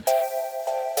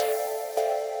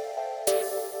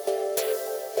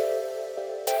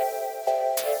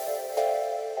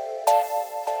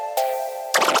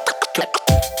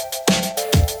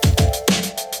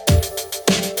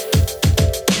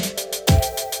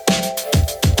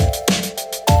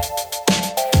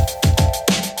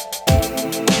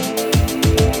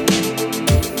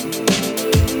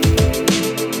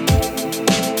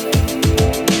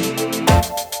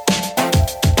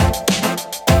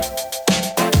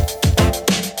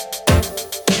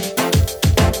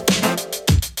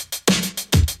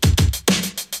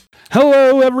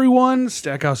everyone.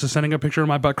 Stackhouse is sending a picture of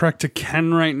my butt crack to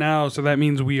Ken right now, so that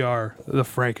means we are the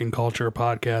Frankenculture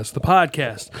podcast. The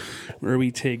podcast where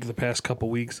we take the past couple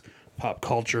weeks pop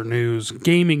culture news,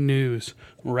 gaming news,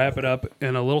 wrap it up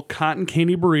in a little cotton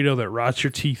candy burrito that rots your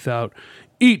teeth out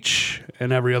each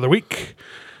and every other week.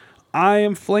 I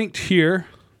am flanked here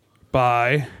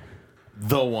by...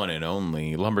 the one and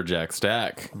only Lumberjack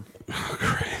Stack. Oh,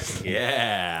 Christ.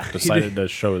 Yeah. Decided to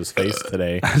show his face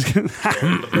today.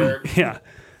 Yeah.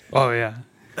 Oh, yeah.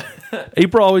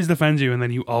 April always defends you, and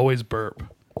then you always burp.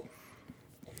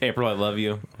 April, I love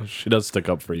you. She does stick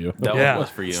up for you. That Yeah, one was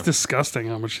for you. it's disgusting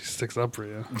how much she sticks up for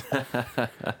you.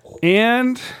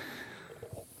 And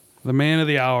the man of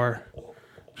the hour,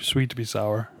 sweet to be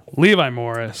sour, Levi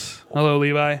Morris. Hello,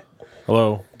 Levi.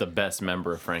 Hello. The best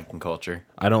member of Frankenculture.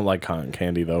 I don't like cotton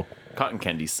candy, though. Cotton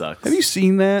candy sucks. Have you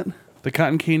seen that? The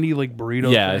cotton candy like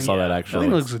burrito Yeah, thing? I saw that I actually.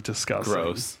 think it looks disgusting.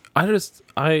 Gross.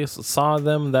 I saw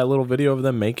that little video of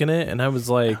them making it, and I was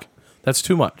like, that's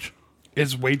too much.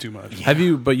 It's way too much.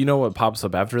 But you know what pops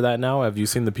up after that now? Have you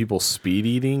seen the people speed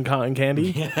eating cotton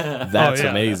candy? Yeah. That's Oh, yeah.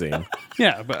 amazing.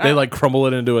 Yeah, but They like crumble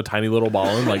it into a tiny little ball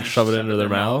and like shove it into their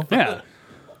mouth. yeah.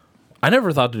 I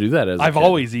never thought to do that as a I've kid.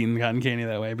 always eaten cotton candy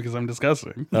that way because I'm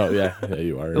disgusting. Oh yeah,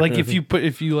 you are. Like if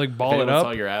you like ball it I saw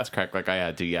up. your ass crack like I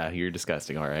had to. Yeah, you're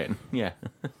disgusting. All right. Yeah.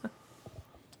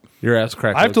 your ass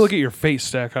crack. I have to look at your face,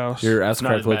 Stackhouse. Your ass Not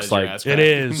crack as bad looks as your like ass It crack.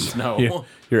 is. No.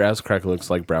 your ass crack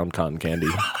looks like brown cotton candy.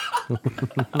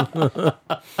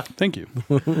 Thank you.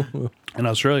 In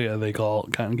Australia, they call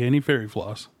cotton candy fairy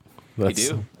floss. They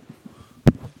do.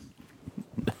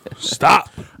 Stop.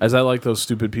 Is that like those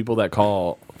stupid people that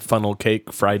call funnel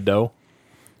cake fried dough?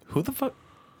 Who the fuck?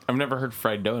 I've never heard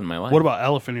fried dough in my life. What about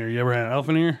elephant ear? You ever had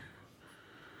elephant ear?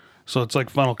 So it's like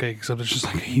funnel cake, except it's just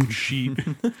like a huge sheet.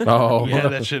 Oh, Yeah,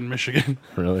 that shit in Michigan.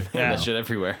 really? Yeah, that shit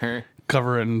everywhere?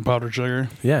 cover it in powdered sugar.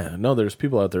 Yeah, no, there's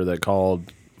people out there that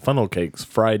called funnel cakes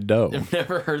fried dough. I've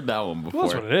never heard that one before. Well,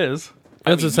 that's what it is.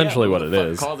 That's essentially who what the it fuck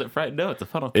is. calls it fried dough? It's a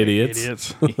funnel cake.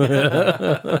 Idiots. Idiots.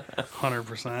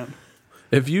 100%.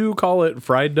 If you call it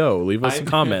fried dough, leave us a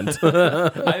comment.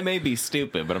 I may be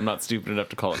stupid, but I'm not stupid enough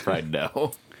to call it fried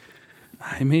dough.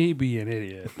 I may be an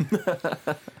idiot.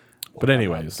 But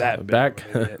anyways, That back. big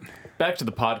of an idiot. Back to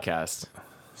the podcast.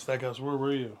 Stackhouse, where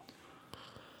were you?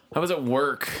 I was at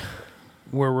work.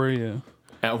 Where were you?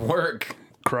 At work.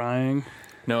 Crying.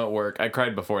 No, at work. I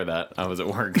cried before that. I was at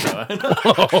work.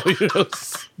 Oh, you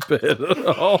just spit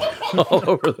all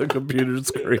over the computer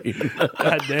screen.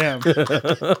 God damn.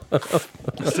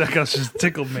 Stackhouse just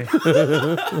tickled me.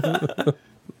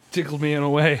 Tickled me in a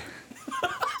way.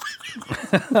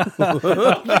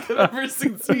 I've never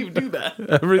seen Steve do that.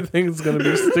 Everything's gonna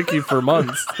be sticky for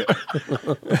months.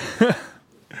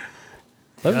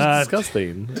 That's God.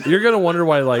 disgusting. You're gonna wonder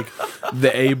why, like,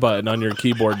 the A button on your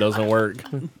keyboard doesn't work.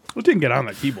 It didn't get on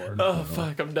the keyboard. Oh,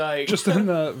 fuck. I'm dying. Just on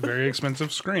the very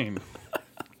expensive screen.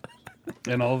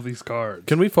 And all of these cards.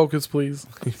 Can we focus, please?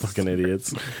 You fucking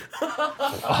idiots.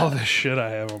 All this shit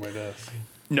I have on my desk.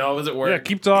 No, I was at work. Yeah,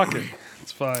 keep talking.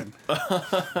 It's fine.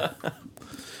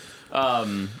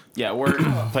 Yeah, work.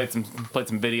 played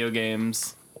some video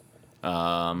games.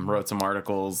 Wrote some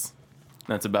articles.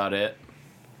 That's about it.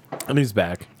 And he's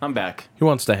back. I'm back. He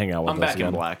wants to hang out with I'm us back in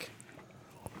again. black.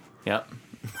 Yep.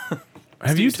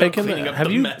 Have you Steve's still taken? cleaning up Have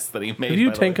the you? mess that he made? Have you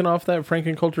by the way. taken off that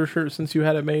Frankenculture shirt since you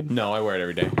had it made? No, I wear it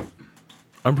every day.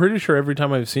 I'm pretty sure every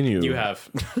time I've seen you. You have.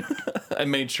 I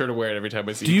made sure to wear it every time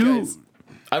I see Do you you? guys.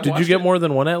 I've Did you washed get it. more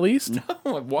than one at least?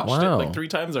 No, I've washed Wow. it like 3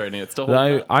 times already. It's still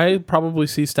holding up. I probably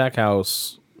see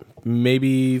Stackhouse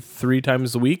maybe 3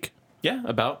 times a week, Yeah,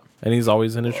 about. and he's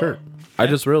always in his shirt. I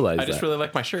just realized I just that. really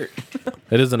like my shirt.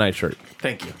 It is a nice shirt.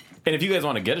 Thank you. And if you guys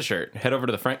want to get a shirt, head over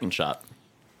to the Franken shop.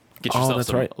 Get yourself that's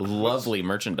some right. lovely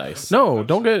merchandise. No,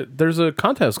 don't get. There's a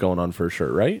contest going on for a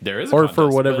shirt, right? There is a or contest, for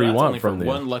but whatever you that's want only from for the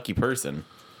one lucky person.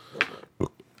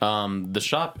 The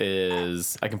shop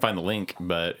is, I can find the link,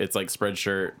 but it's like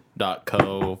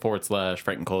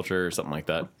spreadshirt.co/Frankenculture or something like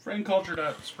that.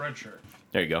 Frankenculture.spreadshirt.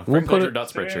 There you go. We'll put it-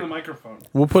 Frankenculture.spreadshirt. microphone.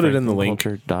 We'll put it in the link.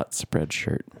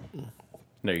 Frankenculture.spreadshirt.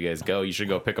 There you guys go. You should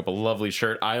go pick up a lovely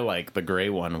shirt. I like the gray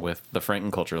one with the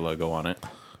Frankenculture logo on it.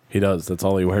 He does. That's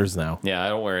all he wears now. Yeah, I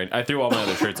don't wear it. I threw all my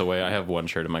other shirts away. I have one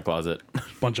shirt in my closet.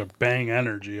 Bunch of bang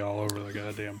energy all over the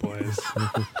goddamn place.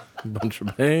 Bunch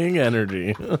of bang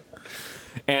energy.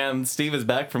 And Steve is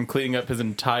back from cleaning up his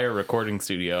entire recording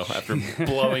studio after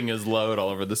blowing his load all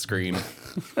over the screen.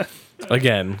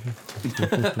 Again.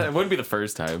 It wouldn't be the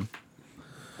first time.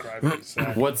 crybaby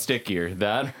sack. What's stickier,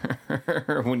 that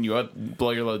or when you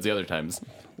blow your loads the other times?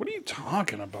 What are you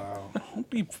talking about?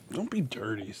 Don't be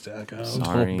dirty, Stackhouse.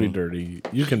 Sorry. Don't be dirty.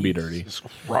 You can be dirty. Jesus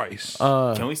Christ.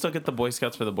 Can we still get the Boy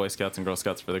Scouts for the Boy Scouts and Girl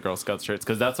Scouts for the Girl Scouts shirts?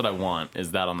 Because that's what I want,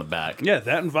 is that on the back. Yeah,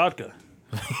 that and vodka.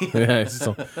 Yeah,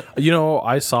 you know,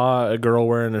 I saw a girl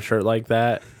wearing a shirt like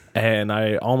that, and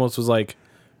I almost was like,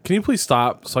 "Can you please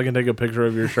stop so I can take a picture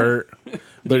of your shirt?"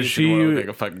 But You she, want to make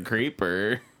a fucking creep,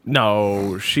 or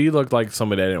no, she looked like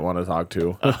somebody I didn't want to talk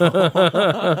to.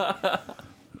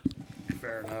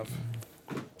 Fair enough.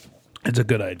 It's a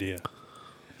good idea.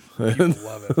 People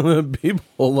love it.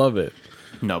 People love it.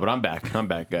 no? But I'm back. I'm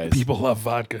back, guys. People love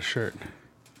vodka shirt.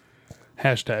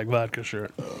 Hashtag vodka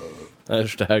shirt.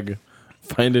 Hashtag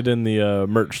find it in the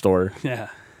merch store. Yeah.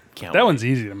 Can't That wait. one's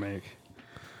easy to make.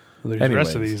 The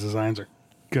rest of Anyways. these designs are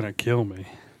going to kill me.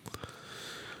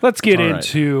 Let's get All right.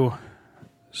 into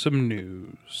some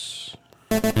news.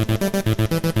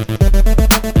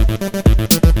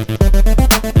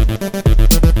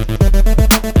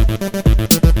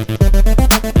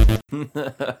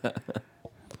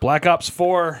 Black Ops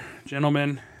 4,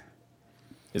 gentlemen,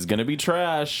 is gonna be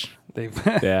trash they've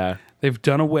Yeah. they've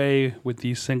done away with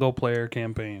the single player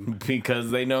campaign.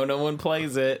 because they know no one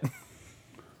plays it.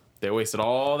 They wasted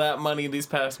all that money these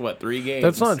past 3 games.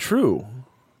 That's not true.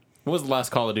 What was the last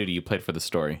Call of Duty you played for the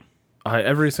story?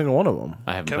 Every single one of them.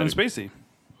 I haven't. Kevin played Spacey.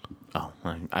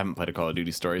 I haven't played a Call of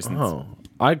Duty story since. Oh,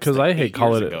 because I hate 8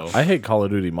 years ago. I hate Call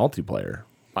of Duty multiplayer.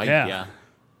 Yeah. Yeah.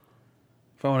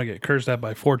 If I want to get cursed at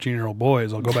by 14-year-old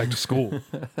boys, I'll go back to school.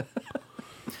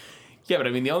 Yeah, but I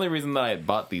mean, the only reason that I had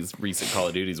bought these recent Call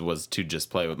of Duties was to just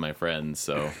play with my friends.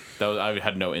 So I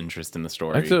had no interest in the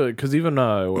story. Actually, because even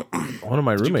one of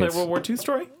my Did you play roommates, World War II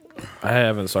story? I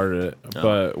haven't started it,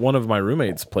 but one of my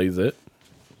roommates plays it.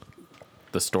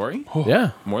 The story?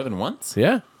 Yeah, More than once?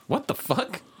 yeah. What the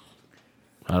fuck?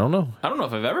 I don't know. I don't know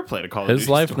if I've ever played a Call of His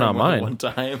Duty life, story not more than mine. one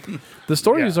time. The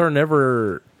stories Yeah. are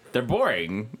never. They're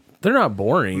boring. They're not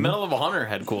boring, Medal of Honor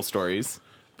had cool stories.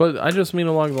 but I just mean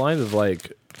along the lines of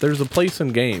like, there's a place in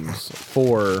games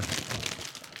for Get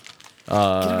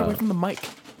it away from the mic.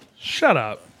 Shut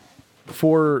up.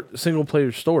 single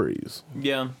player stories.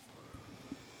 Yeah.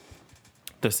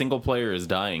 The single player is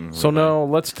dying. So now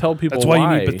let's tell people That's why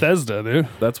you need Bethesda, dude.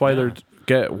 That's why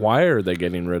why are they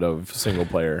getting rid of single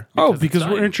player? Because it's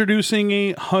we're dying. introducing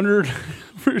a 100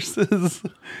 versus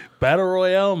Battle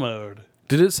Royale mode.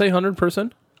 Did it say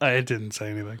 100%? It didn't say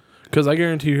anything. Because I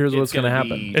guarantee you here's It's what's going to gonna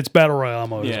happen. be- It's Battle Royale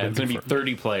mode. Yeah, it's going to be confirmed.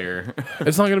 30 player.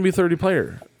 It's not going to be 30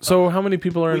 player. So how many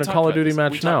people are in a talked Call of about Duty this. We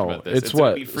match talked now? about this. It's It's gonna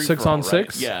what, be free 6 for all, on right?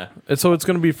 6? Yeah. And so it's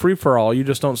going to be free for all. You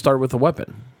just don't start with a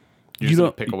weapon. You just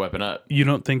don't- pick a weapon up. You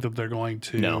don't think that they're going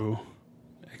to No.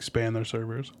 expand their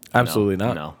servers? Absolutely No,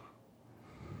 not. No.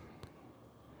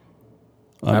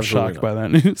 I'm Absolutely shocked by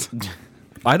that news.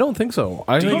 I don't think so.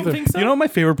 I You think don't that- think so? You know what my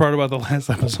favorite part about the last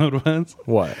episode was?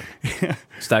 What?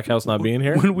 Stackhouse not being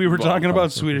here? When we were talking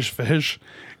about Swedish fish,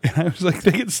 and I was like,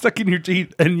 they get stuck in your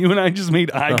teeth, and you and I just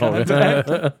made eye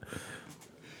contact.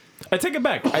 I take it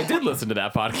back. I did listen to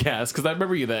that podcast because I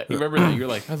remember you remember that you were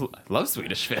like, I love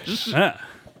Swedish fish. Yeah.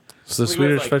 It's the He was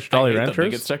Swedish like, Fish I Jolly hate them. They get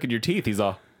Ranchers? stuck in your teeth. He's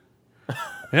all,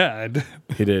 Yeah, I did.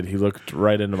 He did. He looked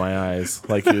right into my eyes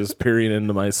like he was peering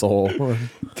into my soul.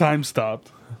 Time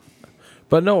stopped.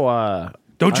 But no,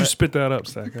 Don't you spit that up,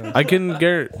 Stackhouse. I can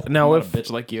guarantee. Now, what a if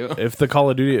bitch like you. if the Call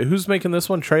of Duty, who's making this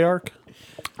one? Treyarch?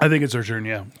 I think it's our turn,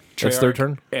 yeah. It's their Treyarch,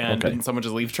 turn? And Okay. didn't someone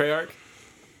just leave Treyarch?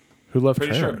 Who left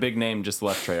Pretty sure a Treyarch? big name just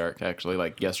left Treyarch, actually,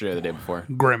 like yesterday or the day before.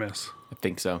 Grimace. I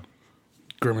think so.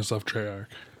 Grimace of Treyarch.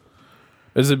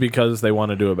 Is it because they want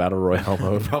to do a battle royale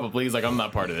mode? Probably. He's like, I'm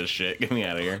not part of this shit. Get me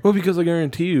out of here. Well, because I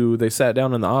guarantee you, they sat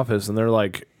down in the office and they're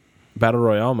like, battle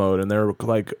royale mode, and they're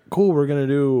like, cool, we're gonna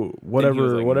do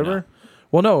whatever, like, whatever. no.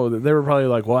 Well, no, they were probably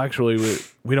like, well, actually,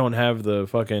 we don't have the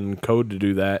fucking code to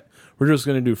do that. We're just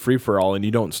gonna do free for all, and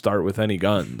you don't start with any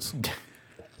guns.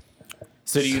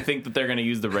 So do you think that they're going to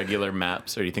use the regular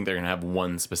maps, or do you think they're going to have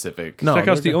one specific? No,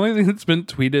 Stackhouse, they're the only thing that's been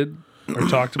tweeted or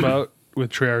talked about with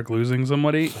Treyarch losing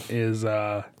somebody is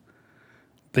they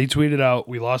tweeted out,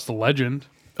 we lost a legend,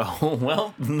 Oh,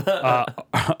 well,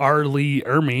 R. Lee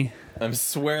Ermey. I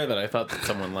swear that I thought that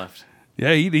someone left.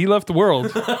 Yeah, he left the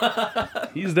world.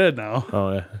 He's dead now.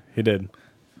 Oh yeah, he did.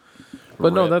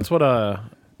 But no, Rip. that's what.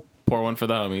 Pour one for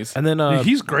the homies. And then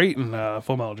He's great in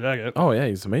Full Metal Jacket. oh yeah,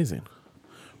 he's amazing.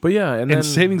 But yeah, and And then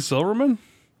Saving Silverman?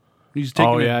 He's taking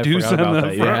oh yeah, a I deuce forgot on the about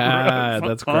that. front Yeah, row.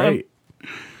 that's great.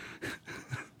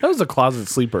 That was a closet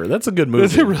sleeper. That's a good movie.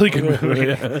 That's a really good movie.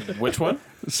 Yeah. Which one?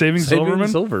 Saving Saving Silverman?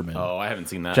 Silverman. Oh, I haven't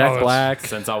seen that. Jack Black.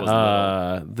 Since I was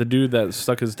little. The dude that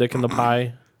stuck his dick in the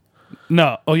pie.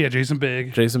 No. Oh yeah, Jason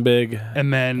Bigg. Jason Bigg.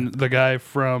 And then the guy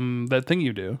from That Thing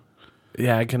You Do.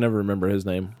 Yeah, I can never remember his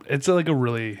name. It's like a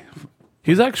really...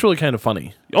 He's actually kind of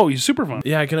funny. Oh, he's super fun.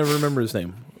 Yeah, I can never remember his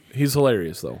name. He's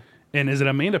hilarious, though. And is it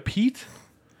Amanda Peet?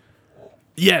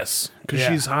 Yes, because Yeah.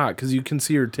 she's hot, because you can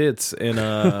see her tits,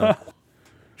 and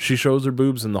she shows her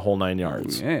boobs in the whole 9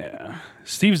 yards. Yeah.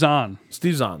 Steve Zahn.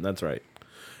 Steve Zahn, that's right.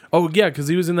 Oh, yeah, because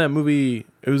he was in that movie.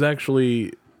 It was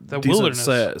actually The Decent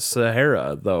Wilderness.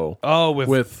 Sahara, though. Oh, with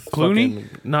Clooney?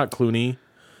 Not Clooney.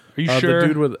 Are you sure? The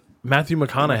dude with Matthew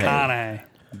McConaughey. McConaughey.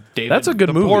 David, That's a good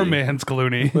The movie. poor man's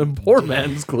Clooney. The poor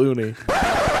man's Clooney.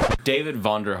 David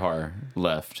Vonderhaar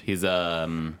left. He's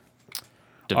developer,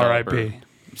 R.I.P.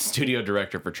 studio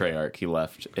director for Treyarch. He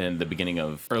left in the beginning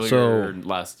of earlier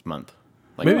last month,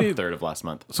 like Maybe- the third of last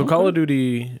month, So Call of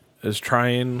Duty is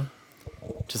trying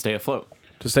to stay afloat.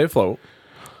 to stay afloat,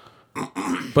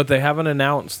 but they haven't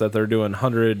announced that they're doing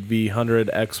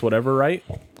 100v100x whatever, right?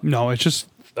 No, it's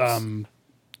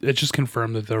just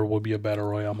confirmed that there will be a battle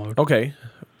royale mode. Okay,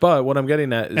 but what I'm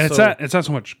getting at is And it's not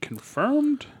so much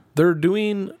confirmed. they're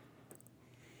doing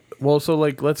well. So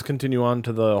like, let's continue on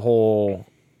to the whole.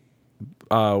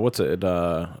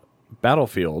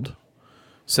 Battlefield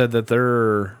said that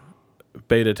they're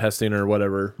beta testing or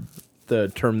whatever the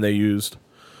term they used,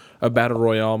 a battle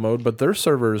royale mode, but their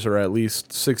servers are at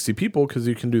least 60 people because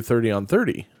you can do 30 on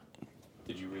 30.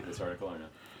 Did you read this article or no?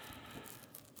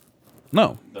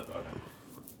 No, That's okay.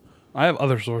 I have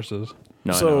other sources.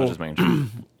 No, So- I know. I was just making sure.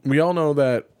 We all know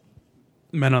that.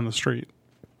 Men on the street.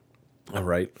 All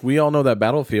right, we all know that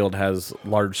Battlefield has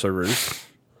large servers,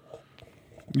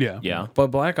 Yeah. Yeah. but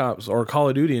Black Ops or Call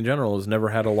of Duty in general has never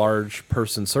had a large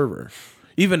person server.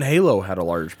 Even Halo had a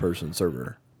large person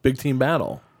server. Big Team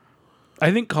Battle.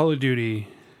 I think Call of Duty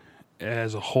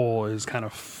as a whole is kind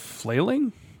of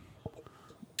flailing.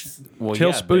 Well,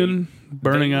 Tailspin,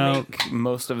 burning they out. make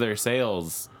most of their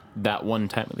sales that one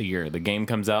time of the year. The game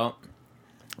comes out.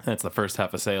 That's the first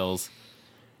half of sales.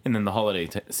 And then the holiday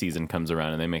season comes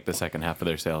around and they make the second half of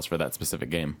their sales for that specific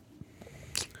game.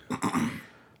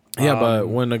 Yeah, but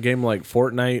when a game like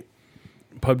Fortnite,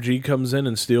 PUBG comes in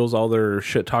and steals all their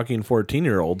shit-talking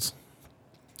 14-year-olds,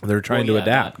 they're trying to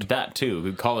adapt. That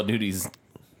too. Call of Duty's,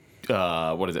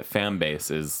 fan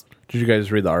base is... Did you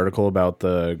guys read the article about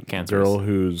the Cancerous. girl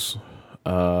whose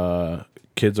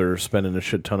kids are spending a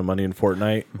shit ton of money in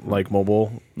Fortnite, like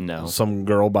mobile? No. Some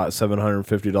girl bought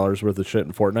 $750 worth of shit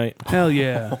in Fortnite. Hell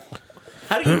yeah.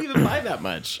 How do you even buy that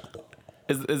much?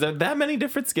 Is there that many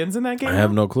different skins in that game? I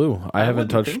have no clue. I haven't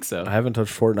wouldn't touched. think so. I haven't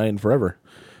touched Fortnite in forever.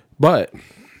 But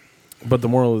the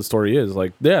moral of the story is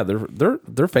like, yeah,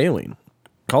 they're failing.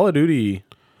 Call of Duty,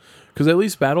 because at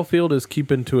least Battlefield is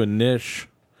keeping to a niche,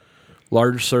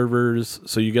 large servers,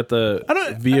 so you get the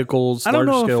vehicles, I don't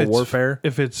large know scale if it's, warfare.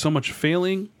 if it's so much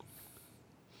failing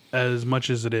as much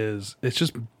as it's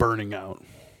just burning out.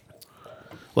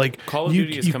 Like Call of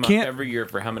Duty has come out every year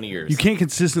for how many years? You can't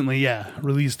consistently,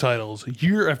 release titles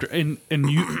year after, and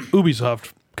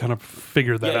Ubisoft kind of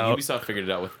figured that out. Ubisoft figured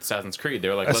it out with Assassin's Creed. They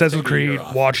were like, Assassin's let's take a year Creed,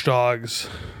 off. Watch Dogs.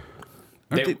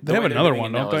 They The have way they're another doing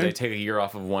one, it now don't is they? They take a year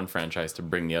off of one franchise to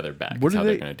bring the other back. What That's do how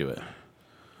they're they- going to do it.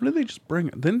 What did they just bring?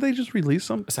 Didn't they just release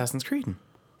some Assassin's Creed.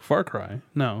 Far Cry?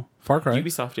 No. Far Cry.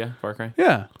 Ubisoft, yeah. Far Cry.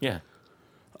 Yeah. Yeah.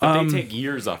 But they take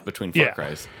years off between Far yeah.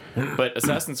 Cries. But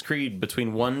Assassin's Creed,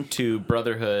 between 1, 2,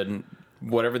 Brotherhood, and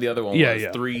whatever the other one Yeah, was,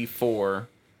 yeah. 3, 4,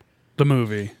 The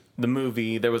movie. the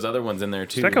movie, there was other ones in there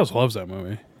too. Stackhouse loves that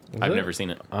movie. I've never seen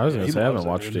it. I was gonna He say I haven't loves it,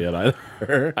 watched dude. it yet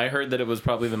either. I heard that it was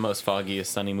probably the most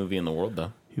foggiest, sunny movie in the world,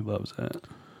 though. He loves it.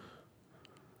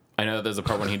 I know that there's a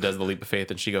part when he does the leap of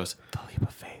faith and she goes, the leap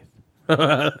of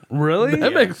faith. Really?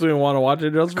 That makes me want to watch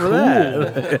it just for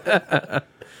that.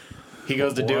 He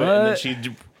goes to do it and then she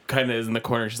kind of is in the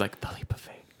corner. She's like, the leap of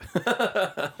faith.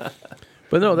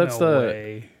 But no, that's No the.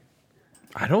 way.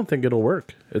 I don't think it'll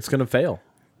work. It's gonna fail.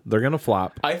 They're gonna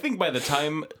flop. I think by the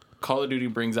time Call of Duty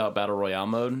brings out Battle Royale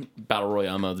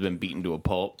mode's been beaten to a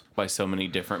pulp by so many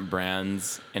different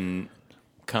brands and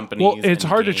companies. Well, it's and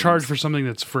hard to games. charge for something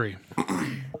that's free.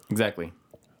 Exactly.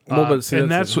 Well, but see,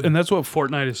 and that's what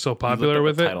Fortnite is so Look popular up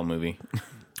with the it. title movie.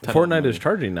 Title Fortnite movie. is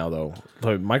charging now though,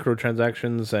 like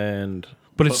microtransactions, and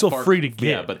But it's But still Far- free to get.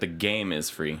 Yeah, but the game is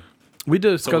free. we So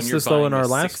when discussed you're this though in buying our a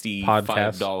last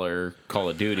podcast. $65 Call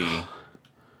of Duty,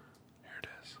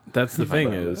 That's the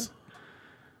thing is,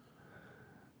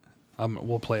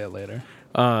 We'll play it later.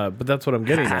 but that's what I'm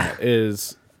getting at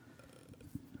is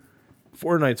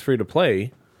Fortnite's free to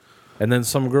play, and then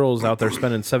some girls out there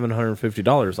spending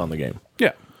 $750 on the game.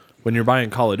 Yeah. When you're buying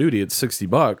Call of Duty, it's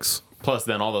 $60, plus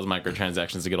then all those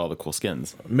microtransactions to get all the cool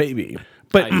skins. maybe.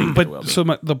 But I think there will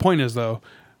be. the point is though,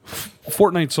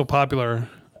 Fortnite's so popular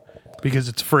because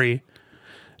it's free.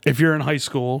 If you're in high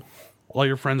school, all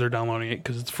your friends are downloading it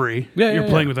because it's free. Yeah, you're yeah,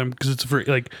 playing yeah. with them because it's free.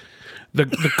 Like the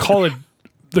Call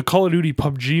of Duty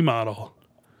PUBG model,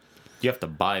 You have to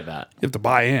buy that. you have to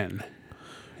buy in.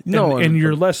 No, and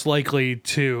you're less likely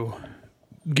to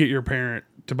get your parent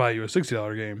to buy you a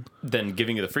 $60 game Then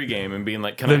giving you the free game and being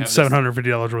like, "Can I than have this?"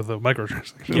 $750 worth of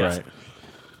microtransactions. Yes. Right.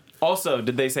 Also,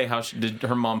 did they say how did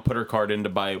her mom put her card in to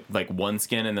buy like one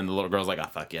skin, and then the little girl's like, "Ah,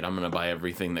 fuck it, I'm gonna buy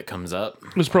everything that comes up."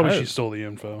 It was probably she stole the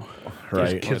info.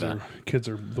 Right. Kids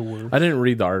are the worst. I didn't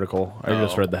read the article. I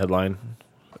just Oh. read the headline.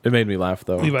 It made me laugh,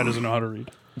 though. Levi doesn't know how to read.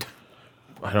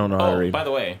 I don't know how to Oh, read. by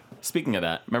the way, speaking of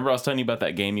that, remember I was telling you about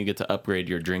that game you get to upgrade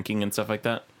your drinking and stuff like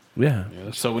that? Yeah.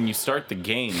 So when you start the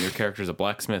game, your character's a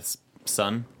blacksmith's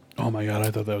son. Oh my god,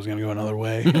 I thought that was going to go another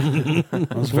way.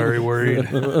 I was very worried.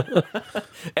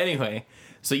 Anyway,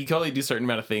 so you can only do a certain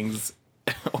amount of things.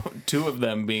 Two of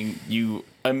them being you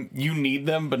need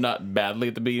them, but not badly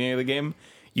at the beginning of the game.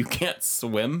 You can't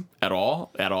swim at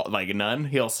all, like none.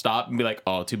 He'll stop and be like,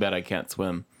 "Oh, too bad I can't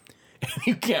swim." And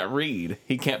you can't read.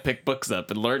 He can't pick books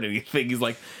up and learn anything. He's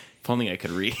like, "If only I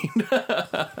could read."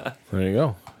 There you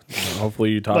go.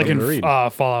 Hopefully you taught Like him in to read.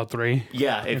 Fallout 3.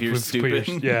 Yeah, if you're With stupid,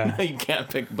 Swedish, yeah. you can't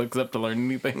pick books up to learn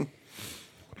anything.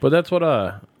 But that's what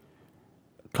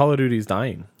Call of Duty's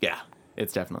dying. Yeah,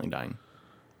 it's definitely dying.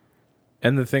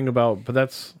 And the thing about, but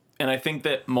that's, And I think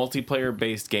that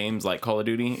multiplayer-based games like Call of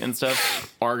Duty and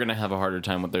stuff are going to have a harder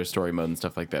time with their story mode and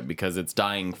stuff like that because it's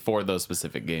dying for those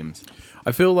specific games.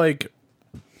 I feel like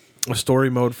a story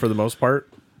mode for the most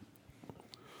part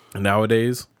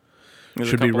nowadays There's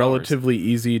a should be couple hours. relatively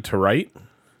easy to write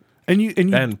And you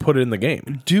and put in the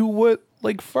game. do what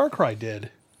like Far Cry did,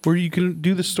 where you can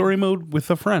do the story mode with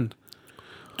a friend.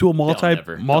 Do a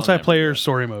never do multiplayer that.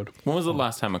 story mode. When was the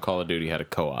last time a Call of Duty had a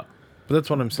co-op? But that's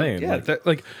what I'm saying. Yeah,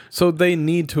 Like, so they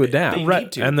need to adapt. They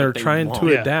need to, and they're but they trying won't. to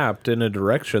Yeah. adapt in a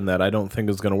direction that I don't think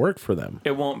is going to work for them.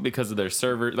 It won't because of their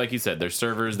server. Like you said, their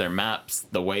servers, their maps,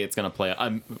 the way it's going to play.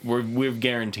 We've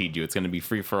guaranteed you it's going to be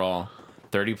free for all,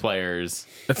 30 players.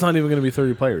 It's not even going to be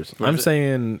 30 players. I'm is it?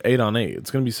 saying 8 on 8.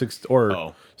 It's going to be 6 or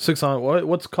Oh. 6 on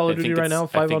what's Call of Duty right now?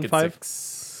 5 on 5?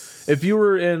 Six. If you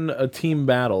were in a team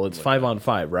battle, it's 5 on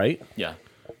 5, right? Yeah.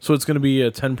 So it's going to be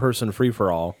a 10-person free for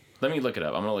all. Let me look it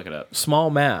up. I'm going to look it up.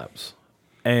 Small maps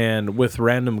and with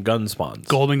random gun spawns.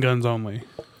 Golden guns only.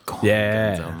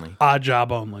 Yeah. Guns only. Odd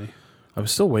job only. I'm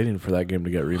still waiting for that game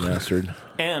to get remastered.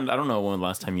 And I don't know when the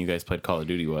last time you guys played Call of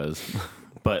Duty was,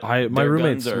 but my their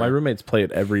roommates guns are- my roommates play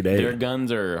it every day. Their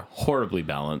guns are horribly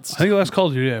balanced. I think the last Call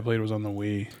of Duty I played was on the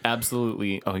Wii.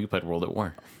 Absolutely. Oh, you played World at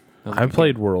War. I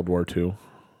played World War II.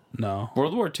 No.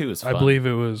 World War II is fun. I believe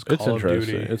it was It's Call of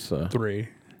interesting. Duty It's 3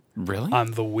 Really?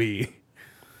 on the Wii.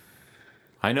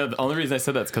 I know the only reason I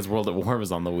said that's because World at War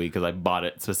was on the Wii because I bought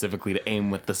it specifically to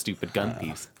aim with the stupid gun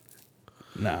piece.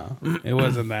 No, it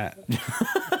wasn't that.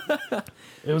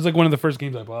 It was like one of the first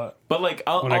games I bought But like,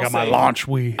 when I got my launch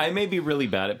Wii. I may be really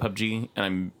bad at PUBG and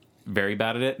I'm very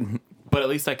bad at it, but at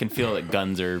least I can feel that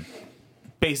guns are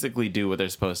basically do what they're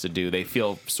supposed to do. They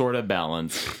feel sort of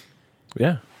balanced.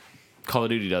 Yeah. Call of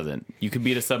Duty doesn't. You could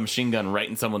beat a submachine gun right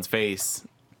in someone's face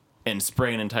and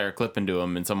spray an entire clip into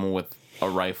them, and someone with a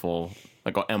rifle,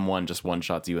 like an M1, just one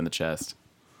shots you in the chest.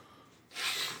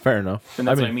 Fair enough. And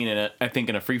that's what I mean. I think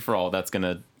in a free for all, that's going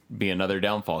to be another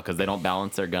downfall because they don't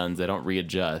balance their guns, they don't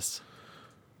readjust.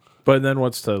 But then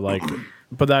what's to like?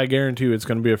 But I guarantee you, it's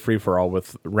going to be a free for all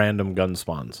with random gun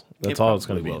spawns. That's all it's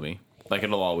going to Will be. Like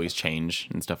it'll always change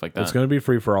and stuff like that. It's going to be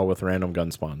free for all with random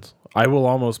gun spawns. I will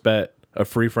almost bet a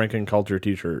free Frankenculture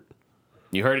T-shirt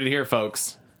You heard it here,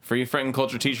 folks. Free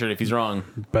Frankenculture T-shirt if he's wrong.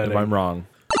 Betting. if I'm wrong.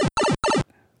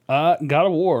 God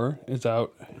of War is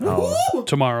out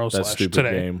tomorrow That / stupid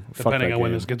today, game. Fuck depending that on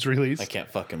when game. this gets released. I can't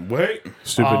fucking wait.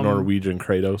 Stupid Norwegian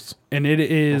Kratos. And it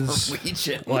is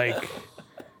Norwegian. like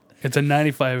it's a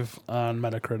 95 on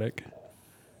Metacritic.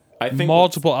 I think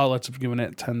Multiple outlets have given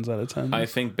it 10s out of 10. I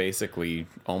think basically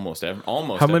almost How many of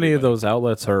everybody. those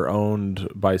outlets are owned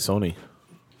by Sony?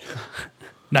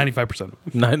 95%.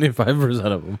 95%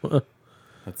 of them.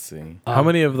 Let's see. How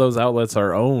many of those outlets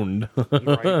are owned?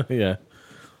 Right. Yeah.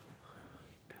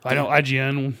 I know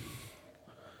IGN,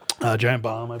 Giant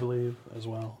Bomb, I believe, as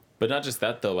well. But not just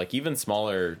that though. Like even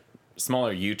smaller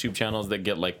YouTube channels that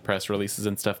get like press releases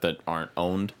and stuff that aren't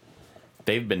owned,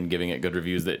 they've been giving it good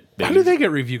reviews. How do they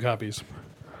get review copies?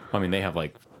 I mean, they have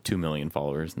like 2 million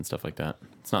followers and stuff like that.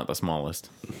 It's not the smallest,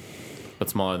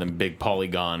 but smaller than Big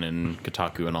Polygon and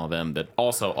Kotaku and all them that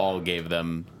also all gave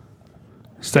them.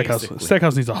 Stackhouse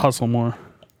needs to hustle more.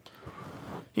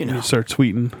 You You know, start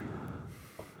tweeting.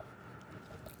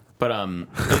 But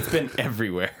it's been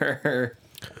everywhere.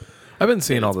 I've been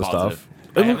seeing all It's the positive. stuff. I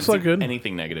It haven't looks like seen good.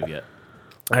 anything negative yet.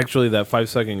 Actually, that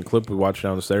 5-second clip we watched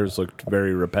downstairs looked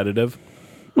very repetitive.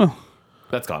 Well,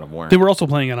 That's God of War. they were also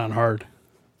playing it on hard,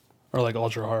 or like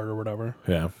ultra hard or whatever.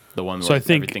 Yeah, The one So where I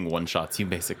think- everything one-shots you,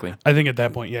 basically. I think at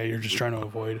that point, yeah, you're just trying to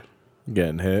avoid.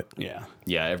 getting hit. Yeah.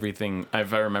 Yeah, everything.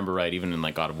 If I remember right, even in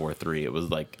like God of War 3, it was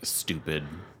like stupid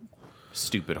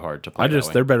hard to play.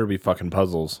 There better be fucking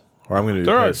puzzles, or I'm gonna be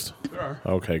There are. pissed.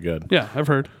 Okay, good. Yeah, I've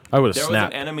heard. I would have There was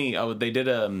snapped. an enemy. Oh, they did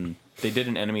an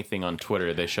enemy thing on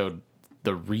Twitter. They showed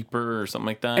the Reaper or something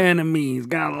like that, Enemies,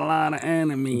 got a lot of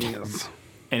enemies.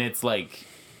 and it's like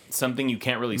something you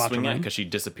can't really Macho swing at Man? because she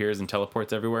disappears and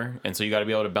teleports everywhere. And so you got to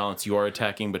be able to balance your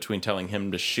attacking between telling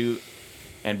him to shoot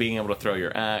and being able to throw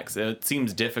your axe. It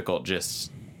seems difficult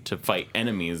just to fight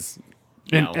enemies.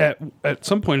 And now, at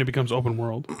some point, it becomes open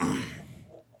world.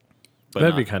 but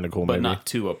That'd be not- kinda cool, but maybe. not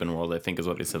too open world. I think is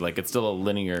what they said. Like it's still a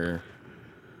linear.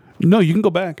 No, you can go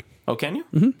back. Oh, can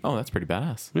you? Oh, that's pretty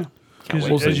badass. Yeah. Can't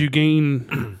Because wait. as you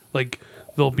gain, like,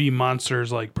 there'll be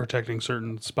monsters, like, protecting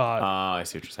certain spot I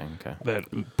see what you're saying. Okay.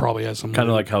 that probably has some... Kind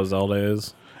of like how Zelda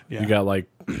is. Yeah. You got like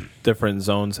different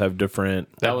zones have different.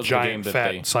 That was the game giant that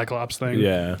fat they. Cyclops thing.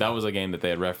 Yeah. That was a game that they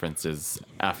had referenced. Is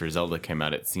after Zelda came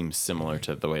out, it seems similar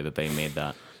to the way that they made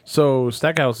that. So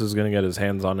Stackhouse is gonna get his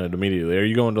hands on it immediately. Are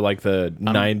you going to like the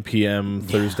 9 p.m.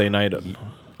 Thursday night?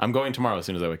 I'm going tomorrow as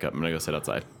soon as I wake up. I'm gonna go sit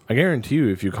outside. I guarantee you,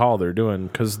 if you call, they're doing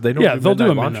because they don't Yeah, do they'll do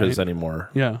midnight a launches midnight. anymore.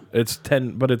 Yeah. It's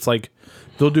 10, but it's like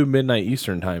they'll do midnight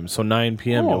Eastern time. So 9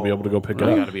 p.m. you'll be able to go pick I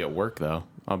it got up. to be at work though.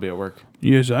 I'll be at work.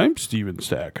 Yes, I'm Steven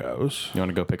Stackhouse. You want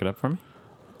to go pick it up for me?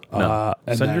 No.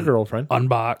 And Send your then girlfriend.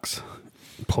 Unbox.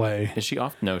 Play. Is she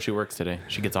off? No, she works today.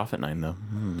 She gets off at 9 though.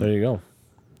 There you go.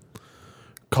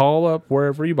 Call up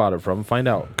wherever you bought it from. Find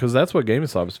out because that's what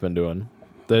GameStop's been doing.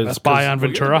 Best Buy on Well,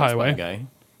 you're the Ventura Best Buy Highway. guy.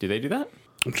 Do they do that?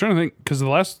 I'm trying to think, because the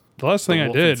last thing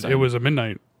I did, Wolfenstein. it was a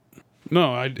midnight.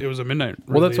 No, it was a midnight.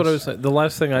 Well, that's what I release. was saying. The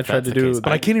last thing I tried to that's the do. case,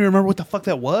 But I can't even remember what the fuck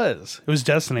that was. It was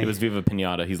Destiny. It was Viva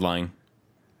Pinata. He's lying.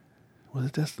 Was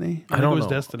it Destiny? I think don't it was know.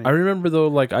 Destiny. I remember though,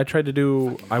 like I tried to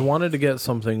do. I wanted to get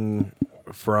something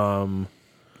from.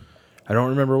 I don't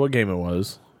remember what game it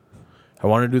was. I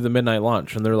wanted to do the midnight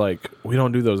launch, and they're like, "We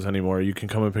don't do those anymore. You can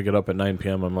come and pick it up at 9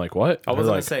 p.m." I'm like, "What?" I was They're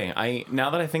gonna like, say. Now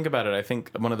that I think about it, I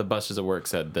think one of the busters at work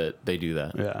said that they do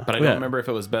that. Yeah. But I Yeah. don't remember if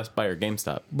it was Best Buy or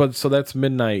GameStop. But so that's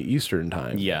midnight Eastern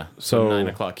time. Yeah. So- So 9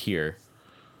 o'clock here.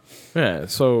 Yeah.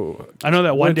 So I know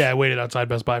that one Which- day I waited outside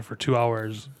Best Buy for 2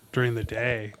 hours during the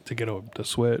day to get the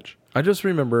Switch. I just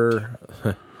remember.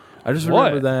 I just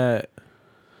What? remember that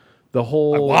the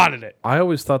whole. I wanted it. I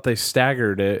always thought they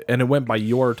staggered it, and it went by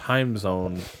your time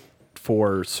zone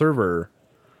for server,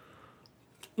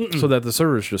 so that the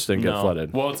servers just didn't get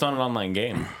flooded. Well, it's not an online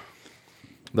game.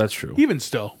 That's true. Even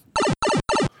still.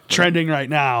 Trending right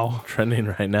now Trending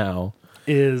right now.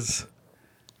 is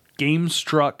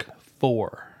GameStruck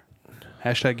 4.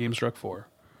 Hashtag GameStruck 4.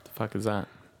 The fuck is that?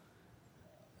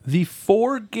 The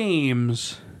 4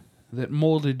 games that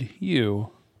molded you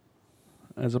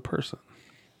as a person.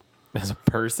 As a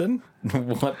person?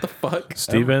 What the fuck?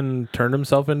 Steven turned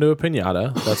himself into a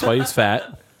pinata. That's why he's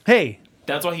fat. Hey,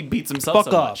 That's why he beats himself fuck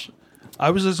so up. much. I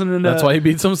was listening to... That's why he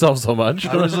beats himself so much.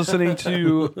 I was listening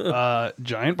to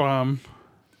Giant Bomb.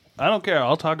 I don't care.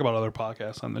 I'll talk about other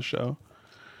podcasts on this show.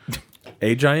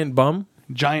 A giant bum.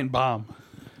 Giant Bomb,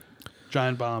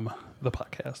 the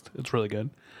podcast. It's really good.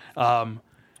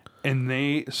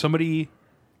 And somebody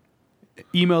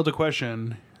emailed a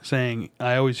question saying,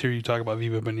 "I always hear you talk about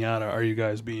Viva Pinata. Are you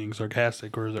guys being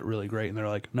sarcastic or is it really great?" And they're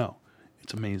like, "No,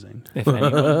 it's amazing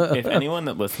If anyone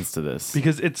that listens to this,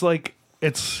 because it's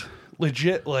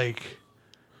legit like."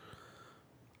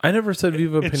 I never said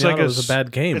Viva It's Pinata like was a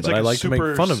bad game, it's but like I a like to make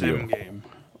super fun of sim you. game,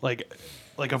 like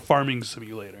a farming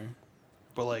simulator,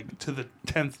 but like to the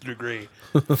 10th degree.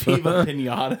 Viva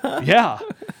Pinata. Yeah,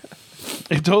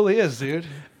 it totally is, dude.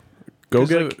 Go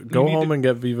 'Cause, like, you go need home to- and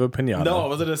get Viva Pinata. No, I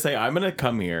was gonna say I'm gonna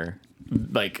come here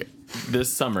like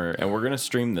this summer and we're gonna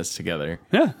stream this together.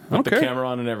 Yeah, I With don't the care. camera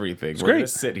on and everything. We're great. gonna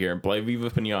sit here and play Viva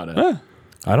Pinata. Yeah.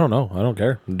 I don't know. I don't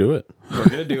care. Do it. We're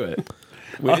gonna do it.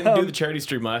 We didn't do the charity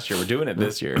stream last year. We're doing it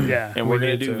this year. Yeah, And we're we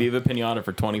gonna need do to. Viva Pinata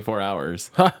for 24 hours.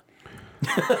 Ha!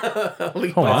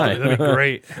 Levi's, Oh my. That'd be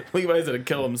great. Levi's gonna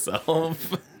kill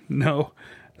himself. No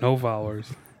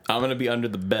followers. I'm gonna be under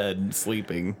the bed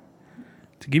sleeping.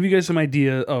 To give you guys some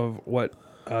idea of what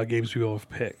games people have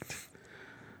picked.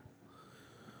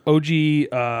 OG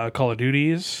Call of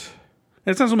Duties.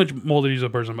 It's not so much molded you as a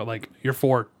person, but like your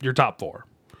top 4.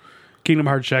 Kingdom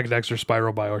Hearts, Shack Dexter,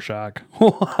 Spyro, Bioshock.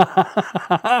 Well,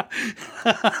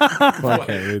 I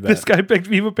can't read that. This guy picked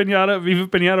Viva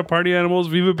Pinata Party Animals,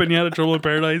 Viva Pinata Trouble in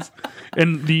Paradise,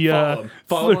 and the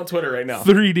Follow him on Twitter right now.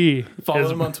 3D. Follow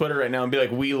is- him on Twitter right now and be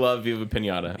like, "We love Viva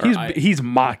Pinata." Or He's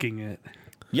mocking it.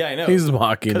 yeah, I know. He's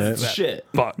mocking 'Cause it. it's shit.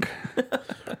 Fuck.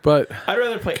 But I'd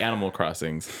rather play Animal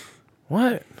Crossings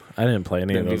what? I didn't play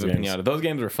any than of those Viva games. Pinata. Those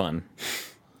games were fun.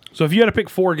 So if you had to pick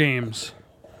 4 games,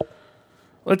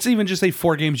 let's even just say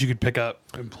 4 games you could pick up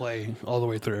and play all the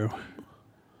way through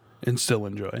and still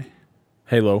enjoy.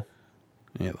 Halo,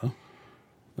 Yeah, though.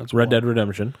 That's Red one. Dead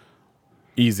Redemption,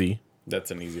 easy.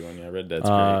 That's an easy one. Yeah, Red Dead's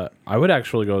great. I would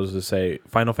actually go to say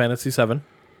Final Fantasy VII,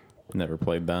 Never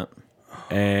played that.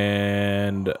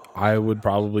 and I would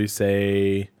probably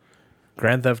say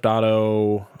Grand Theft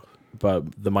Auto, but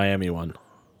the Miami one,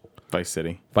 Vice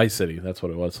City. Vice City. That's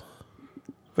what it was.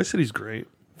 Vice City's great.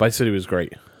 Vice City was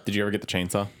great. Did you ever get the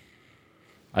chainsaw?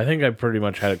 I think I pretty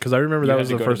much had it because I remember that had was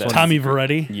to the go to first that one. Tommy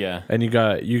Veretti. Yeah. And you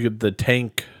get the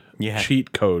tank Yeah.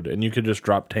 cheat code, and you could just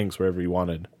drop tanks wherever you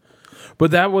wanted.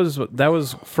 But that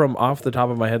was from off the top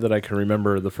of my head that I can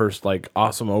remember the first like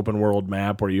awesome open world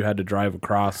map where you had to drive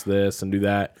across this and do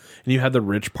that, and you had the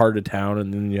rich part of town,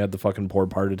 and then you had the fucking poor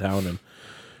part of town,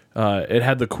 and it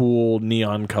had the cool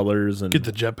neon colors and Get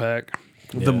the jetpack.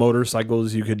 the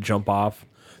motorcycles you could jump off.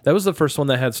 That was the first one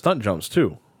that had stunt jumps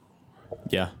too.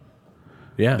 Yeah.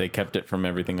 Yeah, They kept it from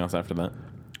everything else after that.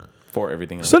 For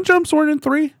everything else. Sun jumps weren't in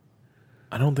 3?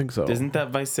 I don't think so. Isn't that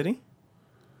Vice City?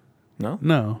 No?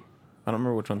 No. I don't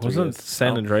remember which one 3 Wasn't is.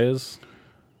 San Andreas?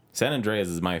 San Andreas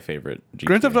is my favorite. GTA.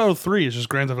 Grand Theft Auto 3 is just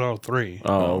Grand Theft Auto 3.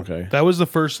 Oh, okay. That was the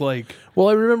first like Well,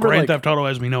 I remember Grand like, Theft Auto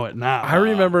as we know it now. I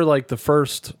remember like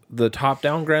the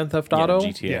top-down Grand Theft Auto.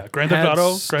 GTA. Yeah, Grand Theft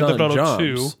Auto, Grand Theft Auto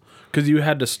 2 because you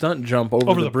had to stunt jump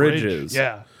over, the bridges. Bridge.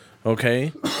 Yeah.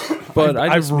 Okay. But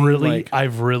I've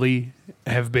really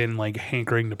have been like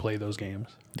hankering to play those games.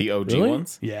 The OG Really?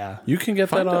 ones? Yeah. you can get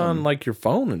Find that on them. like your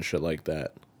phone and shit like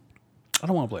that. I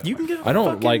don't want to play. You can get a I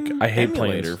don't fucking I hate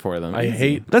playing emulator for them. I Easy.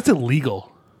 hate. That's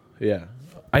illegal. Yeah.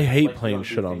 I hate playing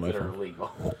shit on my phone.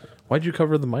 Why'd you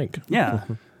cover the mic? Yeah.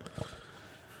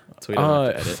 So we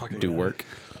don't have to fucking edit, do work.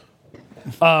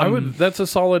 I would. That's a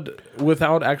solid.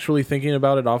 Without actually thinking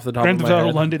about it off the top Grand of Theft my Auto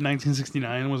head. London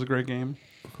 1969 was a great game.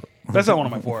 That's not one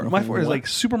of my 4. My 4 is like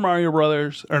Super Mario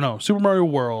Brothers, or no, Super Mario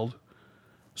World,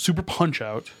 Super Punch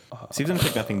Out. So he's gonna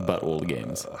pick nothing but old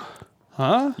games.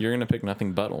 Huh? You're gonna pick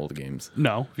nothing but old games.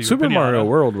 No. Viva Super Pinata. Mario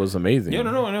World was amazing. Yeah,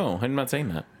 no, I know. I'm not saying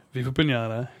that. Viva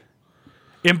Pinata.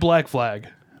 And Black Flag.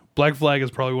 Black Flag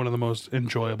is probably one of the most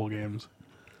enjoyable games.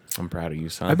 I'm proud of you,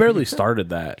 son. I barely started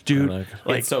that, Dude, and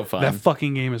like, so fun. That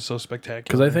fucking game is so spectacular.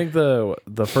 because I think the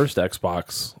first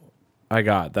Xbox I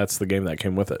got, that's the game that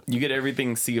came with it. You get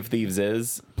everything Sea of Thieves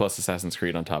is, plus Assassin's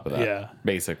Creed on top of that. Yeah.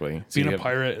 Basically. So being you a have-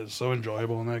 pirate is so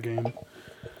enjoyable in that game.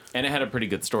 And it had a pretty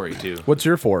good story, too. What's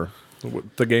your 4?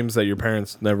 The games that your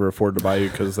parents never afford to buy you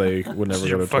because they would never go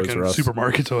Your to Toys fucking R Us.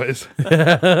 supermarket toys. Dude,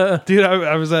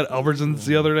 I was at Albertsons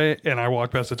the other day and I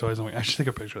walked past the toys and I'm like, I should take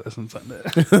a picture of this and send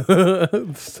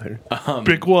it.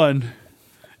 Pick one.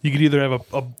 You could either have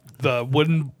the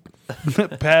wooden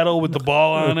paddle with the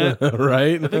ball on it,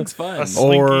 Right? It's fun.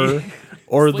 Or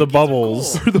the Slinkies are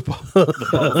bubbles. cool.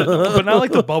 but not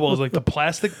like the bubbles, like the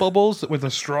plastic bubbles with a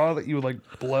straw that you would like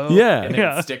blow. Yeah. And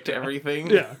Yeah. it stick to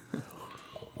everything. Yeah.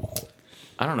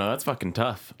 I don't know. That's fucking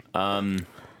tough.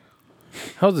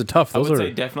 How's it tough? I Those would are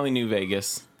say definitely New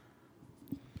Vegas.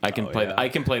 I can play. yeah. I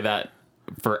can play that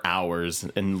for hours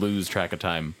and lose track of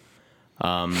time.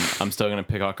 I'm still gonna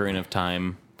pick Ocarina of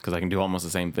Time because I can do almost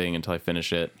the same thing until I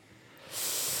finish it.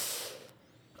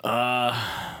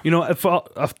 You know,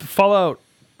 Fallout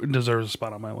deserves a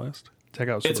spot on my list. Take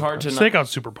out. It's hard to take out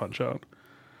Super Punch Out.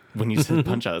 When you said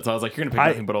Punch Out, so I was like, you're gonna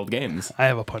pick nothing but old games. I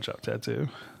have a Punch Out tattoo.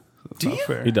 That's not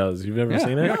fair. he does. You've never Yeah,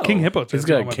 seen I it? got King Hippo tattoo. He's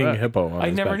got on my King back. Hippo on I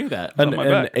his never back. knew that. An on my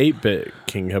back. 8-bit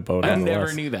King Hippo. I nonetheless.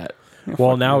 never knew that.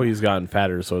 Well, now he's gotten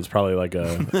fatter, so it's probably like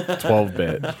a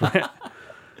 12-bit.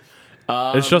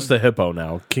 It's just a hippo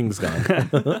now. King's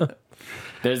gone.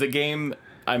 There's a game.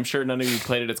 I'm sure none of you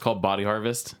played it. It's called Body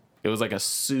Harvest. It was like a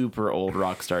super old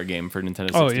Rockstar game for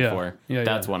Nintendo 64. Oh, yeah. Yeah,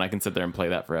 That's yeah. one I can sit there and play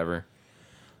that forever.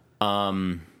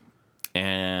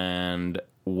 And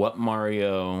what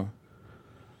Mario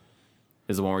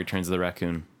is the one where he turns to the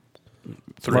raccoon?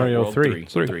 Mario World 3.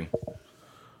 Three.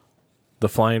 The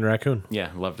Flying Raccoon.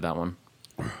 Yeah, loved that one.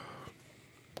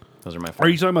 Those are my Are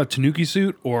favorite. you talking about Tanuki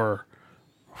Suit or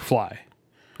Fly?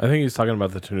 I think he's talking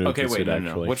about the Tanuki Okay, wait, suit, no.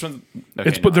 actually. Which one? Okay,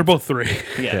 It's no. but they're both 3.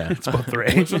 Yeah. It's both 3.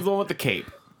 Which one's the one with the cape?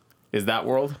 Is that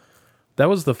World? That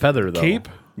was the feather, though. Cape?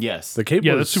 Yes. The cape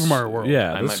Yeah, was that's Super Mario World.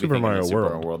 Yeah, I that's might Super be thinking Mario of Super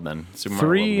World. Mario World then. Super Mario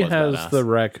 3 World has was badass. the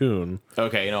raccoon.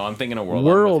 Okay, I'm thinking of World.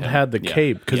 World with him. had the Yeah.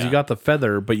 cape because Yeah. you got the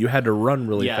feather, but you had to run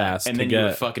really fast and to then you would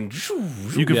get. fucking.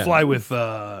 You could Yeah. fly with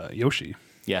Yoshi.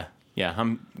 Yeah.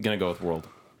 I'm gonna go with World.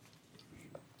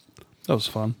 That was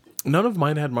fun. None of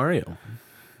mine had Mario,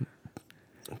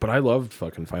 but I loved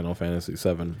fucking Final Fantasy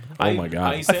VII. Oh my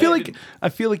god, I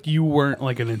feel like you weren't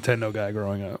like a Nintendo guy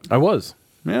growing up. I was.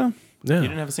 Yeah. Yeah, You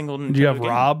didn't have a single. Did you have Nintendo game?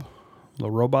 Rob,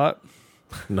 the robot?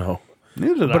 no.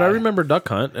 Neither did But I remember Duck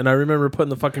Hunt, and I remember putting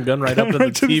the fucking gun right up to the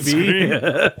Right to the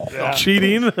TV,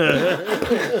 cheating.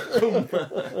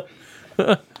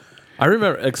 I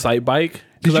remember Excite Bike. Did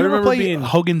Because you I ever remember play being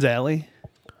Hogan's Alley?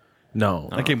 no.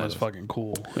 That game was fucking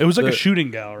cool. It was like a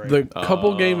shooting gallery. The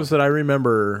couple games that I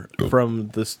remember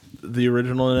from the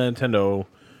original Nintendo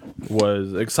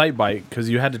was Excite Bike because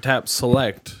you had to tap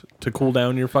select to cool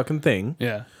down your fucking thing.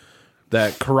 yeah.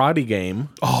 That karate game.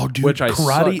 Oh, dude, Which I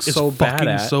karate suck is so bad fucking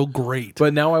at. so great.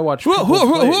 But now I watch Whoa, people whoa,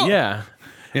 whoa, play whoa. Yeah.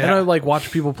 Yeah. And I like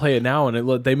watch people play it now,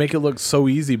 and they make it look so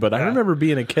easy. But I Yeah. remember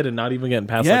being a kid and not even getting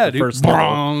past yeah, like the dude. first level.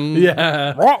 Brong.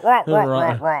 Yeah. Rah, rah,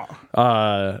 rah, rah,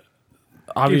 rah.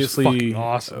 Obviously, fucking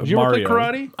awesome. Did you ever play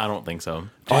Mario. karate? I don't think so.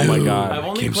 Oh my god! I've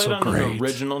only game's played so on great. an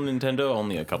original Nintendo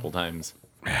only a couple times.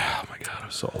 Oh my god, it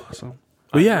was so awesome.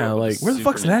 But yeah, grew up with like Where the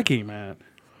fuck's that game at?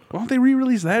 Why don't they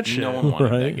re-release that shit? No one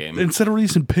wanted Right. that game. Instead of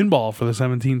releasing Pinball for the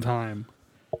 17th time.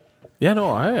 yeah, no,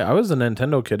 I was a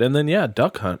Nintendo kid, and then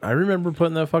Duck Hunt. I remember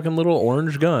putting that fucking little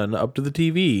orange gun up to the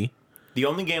TV. The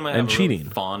only game I have And a really cheating.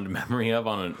 fond memory of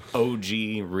on an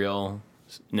OG real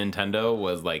Nintendo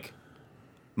was like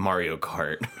Mario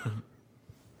Kart.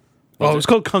 Oh, it was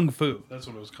called Kung Fu. That's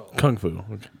what it was called. Kung Fu,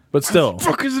 but still,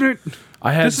 Fuck, isn't it?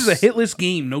 I had This is a hitless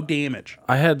game, no damage.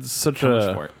 I had such For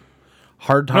a it.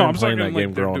 hard No, time I'm playing talking that like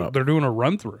game growing up. they're doing a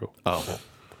run through. Oh,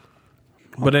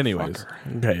 But anyways,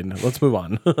 okay, let's move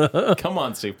on. come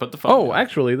on, Steve, put the phone. Oh, down.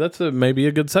 actually, that's maybe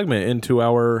a good segment into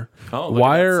our Oh, look at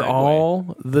why that are segue.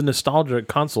 all the nostalgic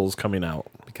consoles coming out?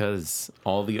 Because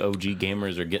all the OG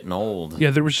gamers are getting old. Yeah,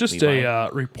 there was just Levi.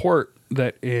 a report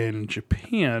that in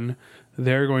Japan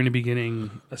they're going to be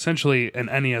getting essentially an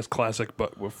NES classic,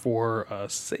 but for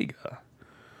Sega.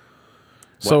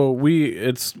 So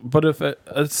if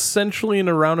essentially in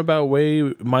a roundabout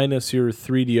way, minus your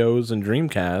 3DOs and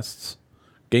Dreamcasts,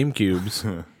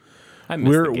 GameCubes, I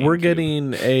miss the we're GameCube.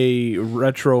 getting a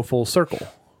retro full circle.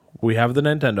 We have the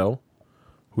Nintendo,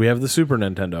 we have the Super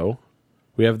Nintendo,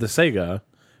 we have the Sega,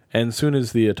 and soon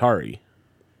is the Atari.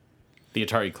 the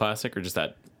Atari Classic or just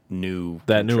that new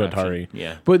Atari. contraption?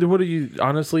 Yeah, But what do you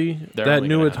honestly? They're that only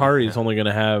new gonna have- Atari is only going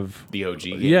to have. the OG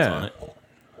games Yeah. on it.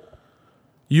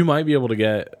 You might be able to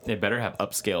get. They better have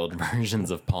upscaled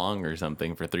versions of Pong or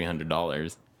something for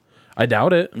 $300. I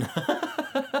doubt it.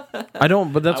 I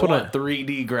don't. But that's I what want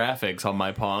 3D graphics on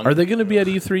my Pong. Are they going to be at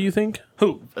E3? You think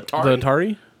Who? Atari? the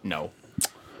Atari? No.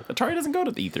 Atari doesn't go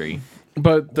to the E3.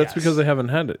 But that's Yes. because they haven't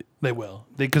had it. They will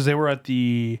because they were at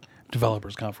the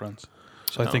developers conference,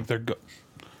 so I think they're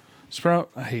Sprout,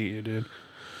 I hate you, dude.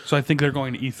 So I think they're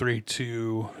going to E3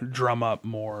 to drum up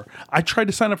more. I tried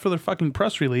to sign up for their fucking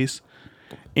press release,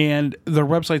 and their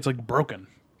website's like broken.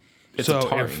 It's so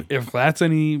Atari. if that's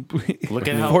any Look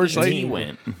at how foresight, E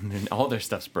went. And all their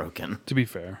stuff's broken. to be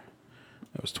fair,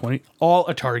 that was 20. All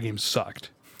Atari games sucked.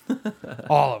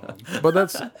 All of them. But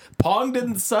that's Pong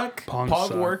didn't suck. Pong Pong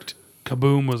sucked. worked.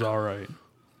 Kaboom was all right.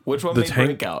 Which one the made tank.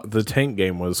 Breakout? The tank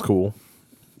game was cool.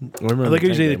 Remember I like how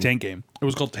you say the game? tank game. It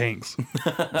was called Tanks.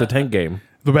 The tank game.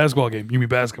 The basketball game. You mean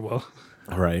basketball?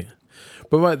 Right.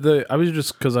 But I was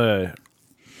just because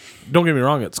don't get me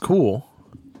wrong, it's cool.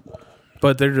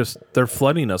 But they're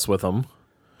flooding us with them,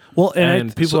 Well,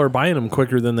 and people are buying them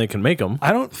quicker than they can make them.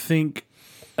 I don't think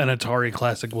an Atari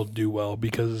Classic will do well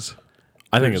because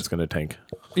I think it's going to tank.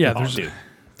 yeah, Oh, there's dude.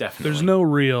 Definitely. there's no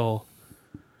real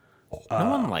No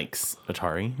one likes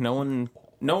Atari. No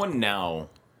one now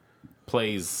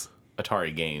plays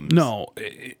Atari games. no.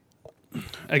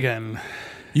 Again,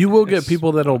 You will get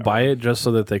people that'll buy it just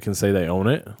so that they can say they own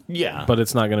it, Yeah. but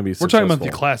it's not going to be we're successful. talking about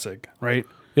the classic, right?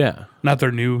 Yeah. Not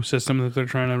their new system that they're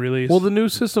trying to release. Well, the new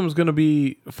system's going to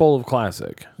be full of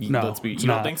classic. No, Let's be, it's you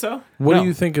not. don't think so? What No. do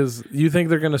you think you think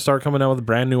they're going to start coming out with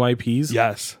brand new IPs?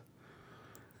 yes,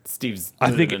 Steve's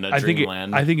I think in a I think it,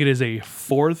 dreamland. I think it is a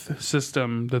fourth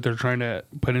system that they're trying to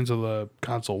put into the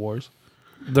console wars.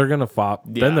 They're going to flop.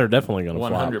 Yeah. Then they're definitely going to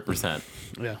flop. 100%.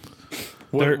 Yeah,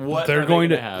 What they're are going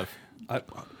they to have?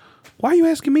 Why are you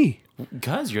asking me?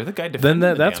 Because you're the guy defending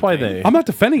Then the that's damn why thing. they. I'm not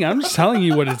defending. I'm just telling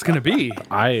you what it's going to be.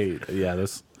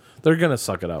 They're going to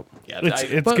suck it up. Yeah,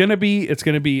 It's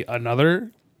gonna be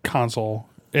another console,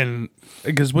 and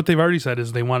because what they've already said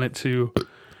is they want it to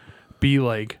be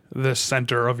like the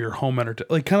center of your home entertainment,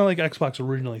 like kind of like Xbox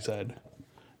originally said,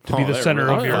 to be the they're center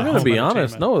really- of your. I'm home going to be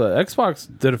honest. entertainment. No, the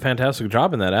Xbox did a fantastic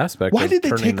job in that aspect. Why of did they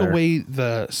turning take their- away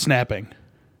the snapping?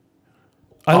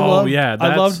 I Oh, love, yeah, I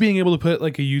that's- loved being able to put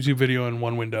like a YouTube video in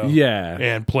one window, Yeah.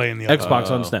 and play in the other. Xbox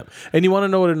on Snap. And you want to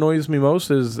know what annoys me most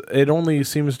is it only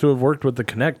seems to have worked with the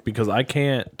Kinect because I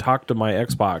can't talk to my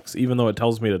Xbox even though it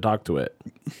tells me to talk to it.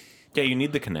 Yeah, you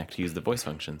need the Kinect to use the voice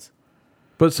functions.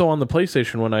 But so on the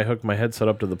PlayStation, when I hook my headset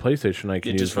up to the PlayStation, I can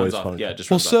It use just runs voice off. function. Yeah, it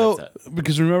just Well, runs so off headset.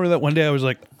 because remember that one day I was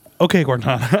like, "Okay,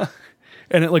 Cortana,"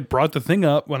 and it like brought the thing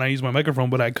up when I used my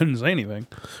microphone, but I couldn't say anything.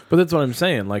 But that's what I'm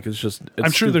saying. Like it's just. It's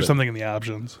I'm sure there's stupid. something in the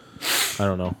options. I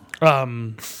don't know.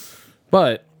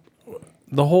 But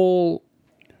the whole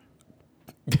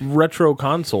retro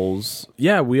consoles,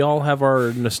 yeah, we all have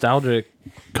our nostalgic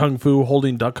Kung Fu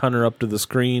holding Duck Hunter up to the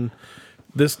screen.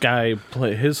 This guy,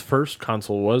 his first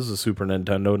console was a Super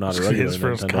Nintendo, not a regular His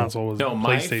first Nintendo. console was No,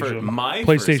 my PlayStation. my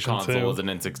PlayStation first console 2. was an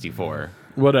N64.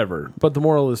 Whatever. But the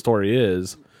moral of the story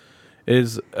is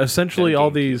essentially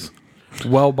all these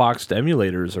well-boxed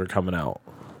emulators are coming out.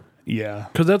 Yeah.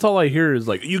 Because that's all I hear is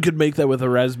like, you could make that with a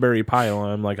Raspberry Pi. And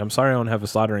I'm like, I'm sorry I don't have a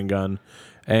soldering gun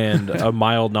and a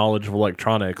mild knowledge of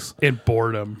electronics. And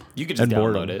boredom. You could just And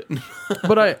download boredom. it.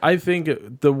 But I think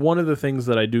one of the things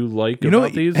that I do like You know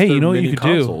about what? these, Hey, they're you know what mini you could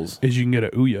consoles. do is you can get a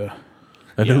Ouya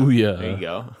An There you Ouya.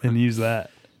 go. and use that.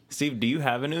 Steve, do you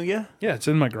have an Ouya? Yeah, it's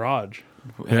in my garage.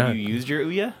 Have Yeah. you used your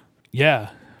Ouya? Yeah,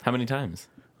 How many times?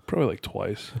 probably like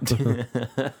twice.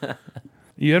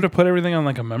 You have to put everything on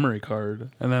like a memory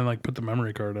card and then like put the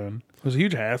memory card in. It was a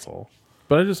huge hassle.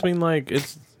 But I just mean like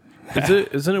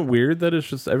isn't it weird that it's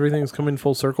just everything's coming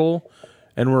full circle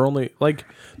and we're only like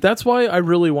that's why I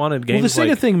really wanted Well, games the Sega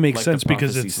like thing makes like the sense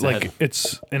because prophecy it's said. like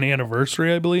it's an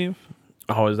anniversary, I believe.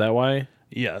 oh, is that why?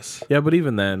 Yes. Yeah, but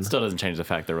even then Still doesn't change the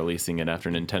fact they're releasing it after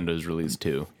Nintendo's release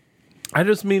too. I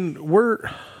just mean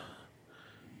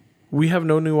we have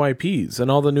no new IPs and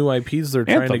all the new IPs they're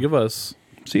trying to Anthem. give us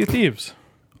Sea of Thieves.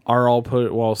 are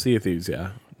all Sea of Thieves,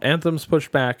 yeah. Anthem's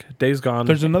pushed back. Days Gone.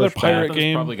 There's another pushed back. pirate Anthem's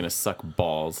game. probably gonna suck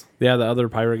balls. Yeah, the other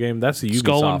pirate game. That's the Ubisoft.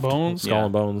 Skull and Bones? Skull Yeah.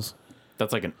 and Bones.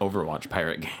 That's like an Overwatch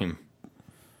pirate game.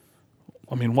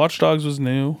 I mean, Watch Dogs was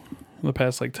new in the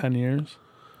past like 10 years.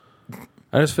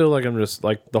 I just feel like I'm just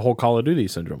like the whole Call of Duty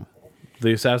syndrome.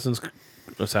 The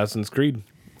Assassin's Creed.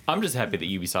 I'm just happy that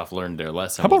Ubisoft learned their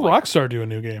lesson. How about Like, Rockstar do a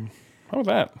new game? How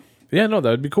about that? Yeah, no, that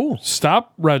would be cool.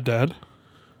 Stop Red Dead.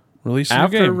 Release a new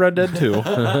After game. Red Dead 2.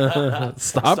 Stop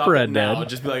Stop Red it now. Dead.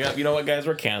 Just be like, you know what, guys,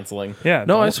 we're canceling. Yeah,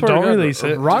 No, I don't- swear don't to God, release it.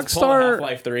 Just pull Rockstar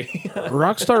Half-Life 3.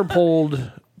 Rockstar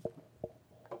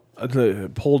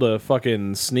pulled a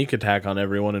fucking sneak attack on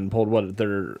everyone and pulled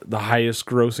the highest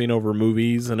grossing over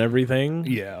movies and everything.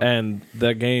 Yeah. And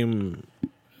that game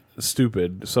is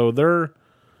stupid. So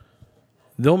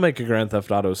they'll make a Grand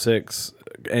Theft Auto 6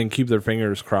 and keep their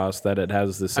fingers crossed that it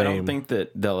has the I same. don't think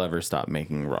that they'll ever stop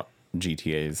making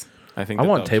GTAs. I think I that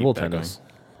want they'll table keep that tennis. going.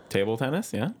 Table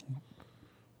tennis, yeah.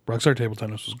 Rockstar Table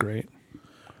Tennis was great.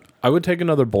 I would take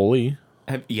another Bully.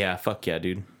 Yeah, fuck yeah,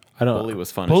 dude. I don't. Bully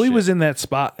was fun. Bully as shit. was in that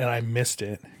spot, and I missed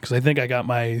it because I think I got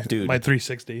my Dude. my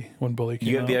 360 when Bully came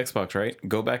You have out. the Xbox, right?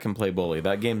 Go back and play Bully.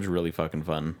 That game's really fucking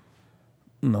fun.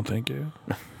 No, thank you.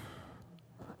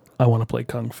 I want to play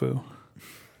Kung Fu.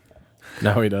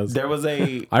 Now he does. There was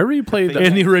a I replayed.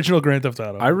 In the original Grand Theft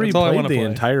Auto. I That's all I replayed wanna the play.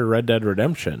 entire Red Dead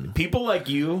Redemption. people like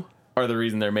you are the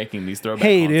reason they're making these throwback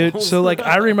Hey, dude. consoles. So, like,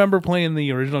 I remember playing the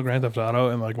original Grand Theft Auto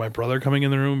and, like, my brother coming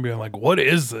in the room and being like, what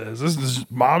is this? Does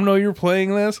mom know you're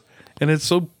playing this? And it's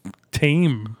so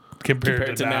tame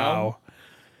compared to now.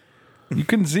 You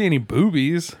couldn't see any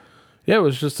boobies. Yeah, it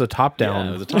was just a top yeah, down.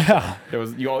 it was a top Yeah. It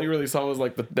was all you really saw was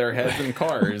like their heads and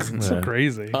cars. It's so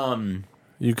crazy.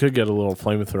 You could get a little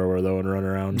flamethrower though and run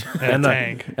around. And the a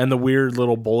tank. And the weird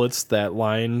little bullets that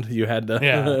lined you had to.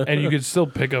 Yeah. And you could still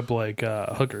pick up, like,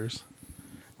 hookers.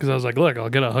 Because I was like, look, I'll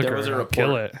get a hooker There was a and I'll report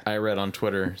kill it. I read on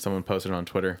Twitter. Someone posted on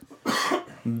Twitter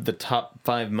the top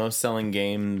 5 most selling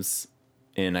games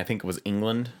in, I think it was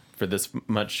England, for this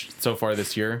much so far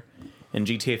this year. And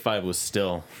GTA 5 was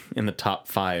still in the top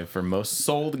 5 for most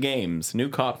sold games, new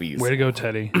copies. Way to go,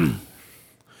 Teddy.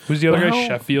 Who's the other guy? Well-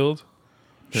 Sheffield?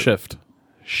 Shift.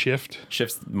 Shift?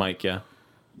 Shifts Mike, yeah.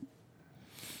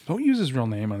 Don't use his real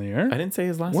name on the air. I didn't say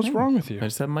his last What's name. wrong with you? I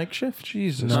just said Mike Shift.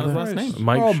 Jesus Not his last Christ. name.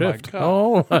 Mike Oh, Shift. my God.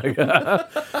 Oh my god!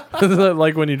 Is that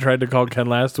like when you tried to call Ken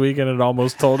last week and it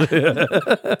almost told you?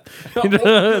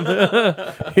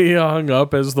 He hung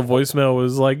up as the voicemail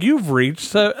was like, "You've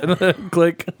reached."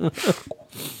 Click.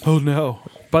 Oh, no.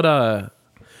 But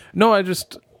no,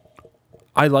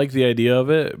 I like the idea of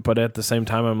it, but at the same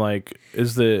time, I'm like,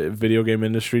 is the video game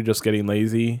industry just getting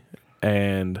lazy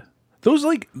and Those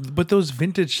but those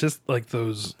vintage like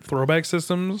those throwback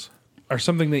systems are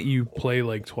something that you play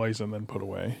like twice and then put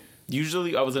away.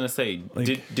 Usually, I was gonna say,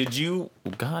 did you?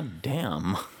 God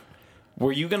damn,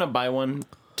 were you gonna buy one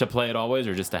to play it always,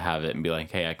 or just to have it and be like,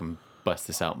 hey, I can bust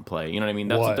this out and play? You know what I mean?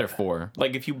 That's what they're for.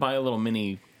 Like if you buy a little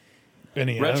mini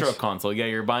NES? retro console, yeah,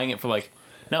 you're buying it for like.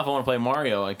 Now, if I want to play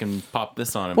Mario, I can pop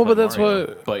this on. And well, play but that's Mario.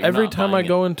 what But you're every not time I buying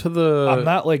go into the I'm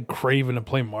not like craving to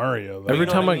play Mario. Though. every You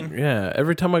know time what I I mean?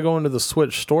 every time I go into the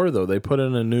Switch store though, they put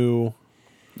in a new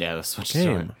Yeah, the Switch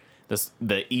game. store.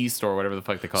 The E store, whatever the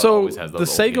fuck they call it, So always has the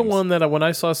those old Sega games. one that when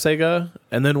I saw Sega,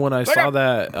 and then when I saw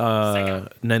that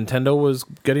Nintendo was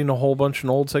getting a whole bunch of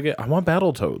old Sega, I want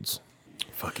Battletoads.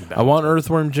 Fucking I want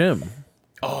Earthworm Jim.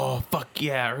 Oh fuck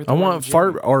yeah! I want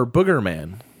Fart or Booger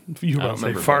Man. You I were don't about to say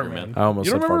remember Fart Booger Man. Man. I almost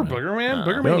You don't said remember Fart Man. Booger Man?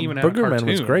 Booger No, Man even had a Booger Man was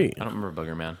cartoon. great. I don't remember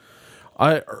Booger Man.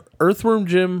 Earthworm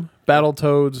Jim,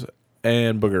 Battletoads,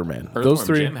 and Booger Man. Earthworm Those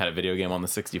three. Jim had a video game on the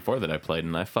 64 that I played,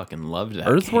 and I fucking loved that.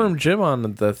 Earthworm game. Jim on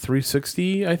the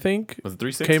 360, I think, Was it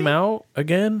 360? came out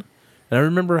again, and I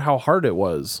remember how hard it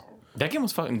was. That game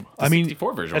was fucking. The I mean,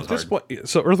 64 version was at this hard. point,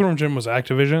 so Earthworm Jim was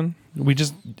Activision. We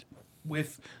just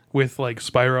with like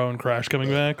Spyro and Crash coming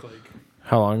back. Like,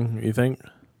 How long you think?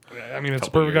 I mean, it's a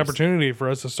Couple perfect years. opportunity for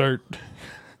us to start.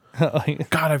 like,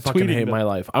 God, I fucking tweeting hate them. my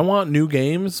life. I want new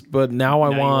games, but now I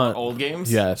Now you want old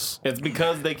games. yes. It's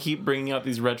because they keep bringing out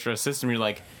these retro systems. You're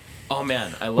like, oh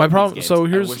man, I love My problem- these games. so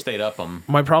here's- I wish they'd up them.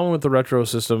 My problem with the retro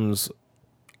systems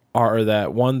are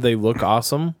that one, they look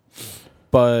awesome,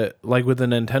 but like with the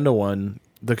Nintendo one,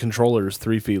 the controller is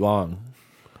 3 feet long.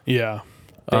 Yeah,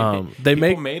 They People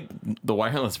make, made the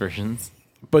wireless versions.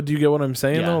 but do you get what I'm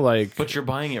saying Yeah. though? Like But you're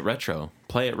buying it retro.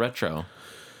 Play it retro.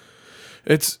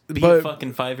 it's Be a but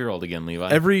fucking 5-year-old again,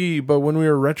 Levi. but when we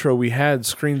were retro, we had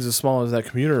screens as small as that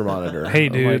computer monitor. hey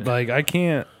I'm dude, like, like I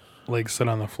can't like sit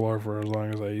on the floor for as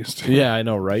long as I used to. yeah, I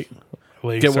know, right?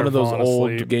 Legs Get one are of those falling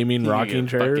old asleep. gaming You rocking get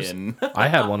chairs. fucking- I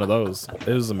had one of those.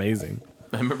 It was amazing.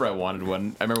 I remember I wanted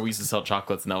one. I remember we used to sell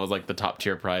chocolates, and that was like the top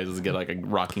tier prize was to get like a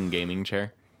rocking gaming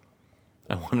chair.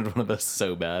 I wanted one of those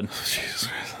so bad.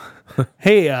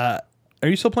 Hey, are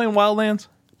you still playing Wildlands?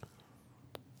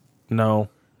 No,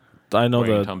 I know What,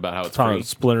 are you the talking about how it's free?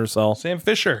 Splinter Cell. Sam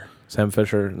Fisher Sam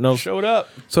Fisher. No, showed up.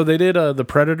 so they did the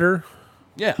Predator,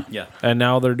 Yeah, Yeah. and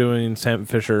now they're doing Sam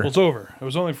Fisher. well, it's over. It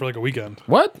was only for like a weekend.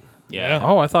 What? Yeah.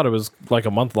 Oh, I thought it was like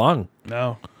a month long.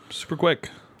 No, super quick.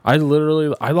 I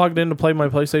logged in to play my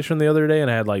PlayStation the other day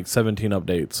and I had like 17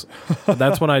 updates.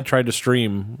 That's when I tried to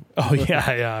stream, Oh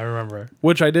yeah, I remember.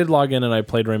 which I did log in and I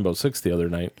played Rainbow Six the other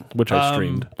night, which I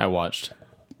streamed. I watched.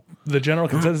 The general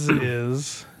consensus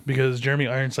is because Jeremy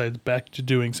Ironside's back to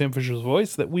doing Sam Fisher's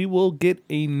voice that we will get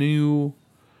a new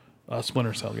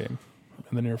Splinter Cell game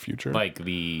in the near future. Like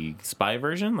the spy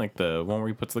version, like the one where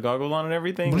he puts the goggles on and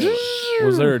everything.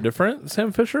 Was there a different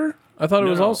Sam Fisher? I thought it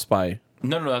was no. all spy.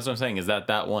 No, that's what I'm saying. Is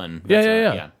that one? Yeah, That's yeah,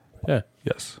 right. yeah. Yeah.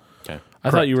 yes. Okay. I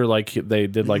thought you were like they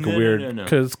did like No, a weird no.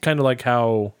 because kind of like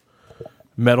how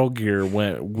Metal Gear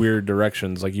went weird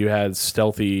directions. Like you had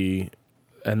stealthy,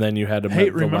 and then you had to.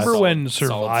 Hey, remember when Solid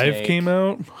Survive Snake. came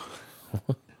out?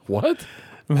 what?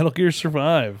 Metal Gear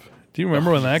Survive. Do you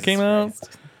remember when that came out?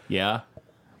 Yeah.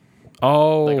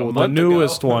 Oh, Like a the month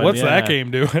newest ago. one. What's yeah. that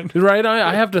game doing? Right,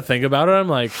 I have to think about it. I'm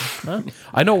like, huh?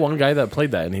 I know one guy that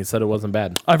played that, and he said it wasn't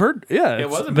bad. I've heard, yeah, It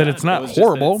it's, wasn't that bad. it's not It was just that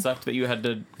horrible. it sucked that you had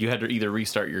to either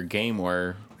restart your game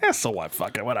or Yeah, so what?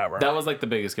 Fuck it, whatever. that was like the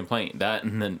biggest complaint. That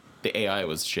and then the AI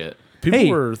was shit. People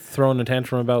Hey. were throwing a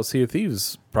tantrum about Sea of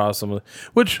Thieves, possibly,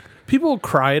 which people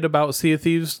cried about Sea of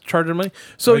Thieves charging money.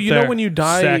 So Right you know there. when you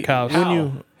die, Sack house. when How?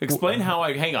 you Explain how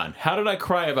I hang on. How did I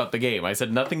cry about the game? I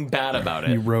said nothing bad about it.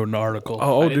 You wrote an article.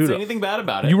 oh I didn't say dude, anything bad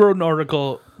about it. You wrote an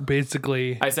article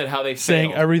basically I said how they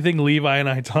saying failed. everything Levi and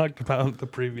I talked about the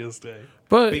previous day.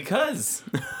 but Because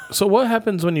so what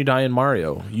happens when you die in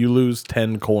Mario? You lose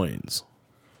 10 coins.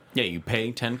 yeah, you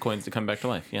pay 10 coins to come back to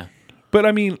life. Yeah. But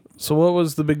I mean, So what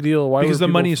was the big deal? Why because were the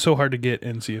people- money is so hard to get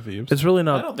in Sea of Thieves. It's really I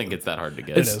not. don't think it's that hard to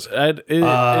get. It's is. You're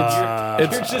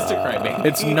it's just a crybaby.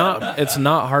 it's not it's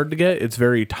not hard to get. It's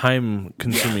very time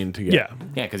consuming to get. Yeah,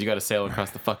 Yeah, because you got to sail across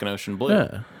the fucking ocean blue.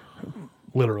 Yeah.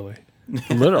 literally.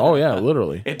 Oh yeah,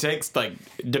 literally. It takes like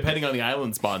depending on the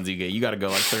island spawns you get, you got to go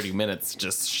like 30 minutes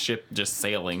just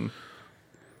sailing.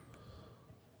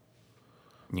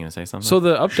 You gonna say something? So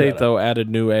the update though added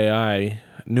new AI,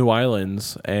 new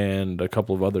islands, and a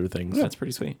couple of other things. that's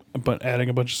pretty sweet. But adding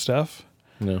a bunch of stuff.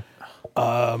 No.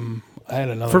 I had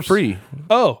another For free.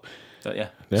 Oh, So, yeah.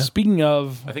 Yeah. speaking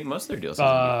of I think most of their deals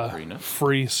are free, no?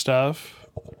 free stuff,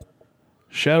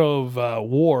 Shadow of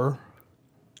War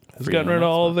has Free gotten rid of on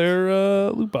all of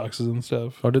their loot boxes and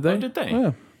stuff. Oh, did they? Oh, did they?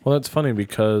 Yeah, Well, that's funny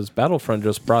because Battlefront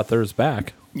just brought theirs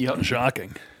back. Yep.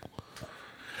 Shocking.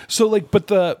 So like, but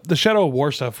the Shadow of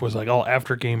War stuff was like all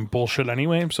after game bullshit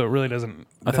anyway. So it really doesn't.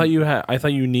 I thought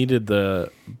you needed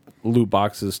the loot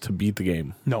boxes to beat the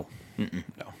game. No.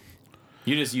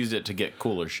 You just used it to get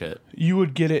cooler shit. You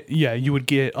would get it. Yeah, you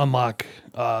would unlock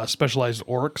specialized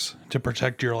orcs to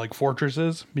protect your like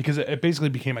fortresses because it basically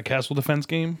became a castle defense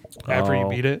game after you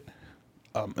beat it,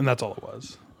 and that's all it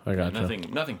was. I gotcha.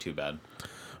 Nothing too bad.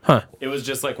 Huh. It was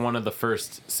just like one of the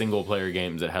first single player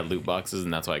games that had loot boxes,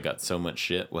 and that's why I got so much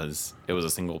shit. It was a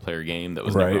single player game that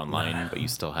was never online, but you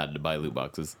still had to buy loot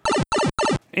boxes.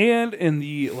 And in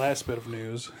the last bit of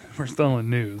news, we're still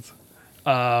in news.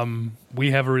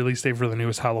 We have a release date for the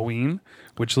newest Halloween,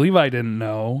 which Levi didn't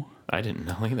know. I didn't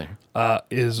know either.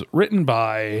 Is written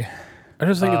by I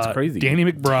just think it's crazy. Danny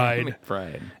McBride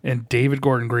and David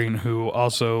Gordon Green, who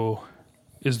also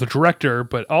is the director,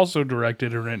 but also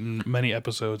directed and written many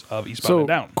episodes of Eastbound and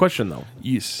Down. Question though.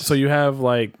 Yes. So you have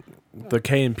like the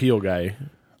Key and Peele guy,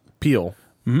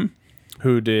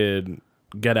 who did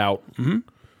Get Out. It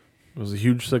was a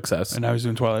huge success. And now he's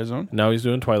doing Twilight Zone. Now he's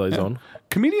doing Twilight Zone.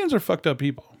 Comedians are fucked up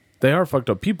people. They are fucked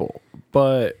up people.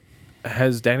 But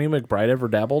has Danny McBride ever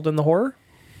dabbled in the horror?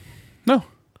 No.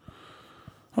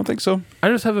 I don't think so. I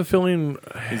just have a feeling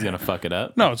He's gonna fuck it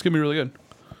up. No, it's going to be really good.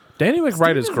 Danny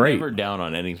McBride is great. Never down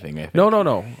on anything. I think. No.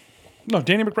 No,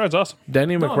 Danny McBride's awesome.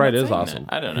 Danny I'm McBride not is saying awesome.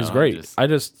 that. I don't know. He's great.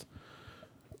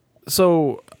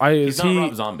 So He's not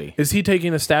Rob Zombie. Is he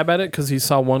taking a stab at it because he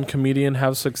saw one comedian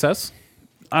have success?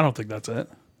 I don't think that's it.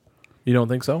 You don't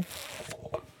think so?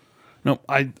 No,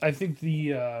 I think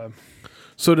the...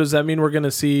 So does that mean we're going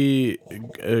to see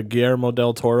Guillermo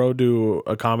del Toro do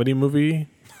a comedy movie?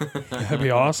 that'd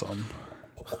be awesome.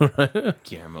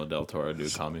 Guillermo del Toro do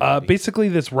comedy. Basically,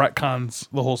 this retcons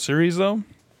the whole series, though.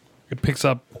 It picks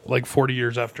up like 40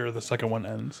 years after the second one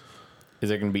ends. Is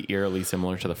it going to be eerily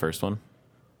similar to the first one?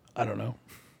 I don't know.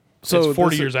 So it's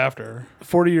 40 years after.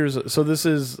 40 years. So this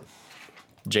is...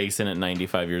 Jason at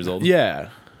 95 years old. Yeah.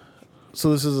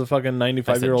 So this is a fucking I said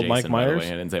 95-year-old Mike Jason, by the Myers? way.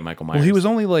 I didn't say Michael Myers. Well, he was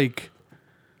only like...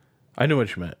 I knew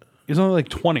what you meant. He was only like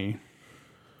 20.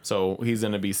 So he's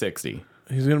going to be 60.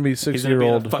 He's going to be He's going to be in a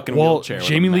 60-year-old. fucking Well, wheelchair. with a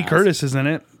Jamie Lee mask. Curtis is in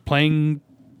it, playing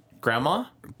Grandma?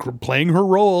 her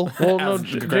role. Well, no, As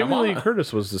Jamie grandma. Lee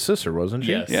Curtis was the sister, wasn't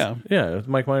she? Yes. Yeah. Yeah, it's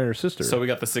Mike Myers' sister. So we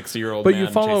got the 60-year-old but man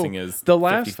you follow chasing his the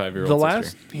last 55-year-old the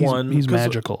last sister. one. He's 'cause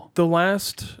magical. The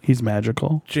last He's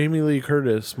magical. Jamie Lee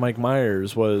Curtis, Mike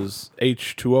Myers was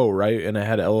H2O, right? And it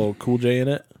had LL Cool J in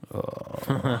it,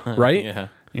 right? Yeah.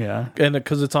 Yeah. And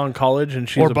because it's on college and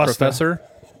she's Or a Busta. professor.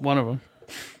 One of them.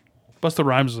 Busta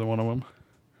Rhymes is one of them.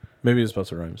 Maybe it's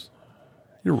Busta Rhymes.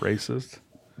 You're racist.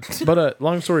 But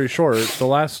long story short, the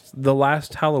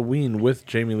last Halloween with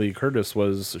Jamie Lee Curtis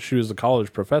she was a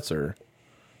college professor,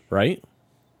 right?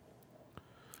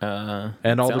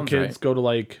 And all the sounds kids right. go to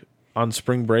like on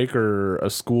spring break or a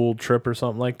school trip or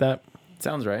something like that.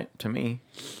 Sounds right to me.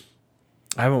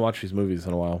 I haven't watched these movies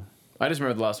in a while. I just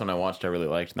remember the last one I watched I really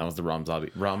liked, and that was the Rob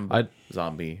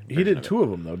Zombie. He did two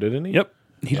of them though, didn't he? Yep.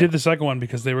 He did the second one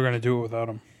because they were going to do it without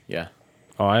him. Yeah.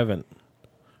 Oh, I haven't.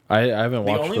 I haven't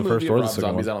The watched only the movie first of or the Rob second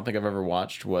Zombies I one. don't think I've ever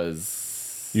watched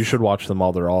was... You should watch them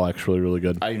all. They're all actually really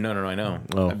good. I know.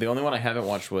 Oh. The only one I haven't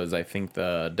watched was, I think,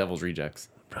 the Devil's Rejects.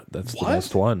 That's What? the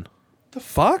best one. The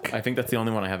fuck? I think that's the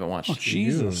only one I haven't watched. Oh,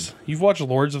 Jesus. You've watched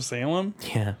Lords of Salem?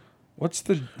 Yeah. What's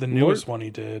the newest one he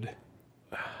did?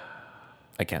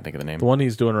 I can't think of the name. The one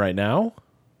he's doing right now,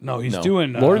 No, he's No.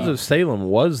 doing... Lords of Salem,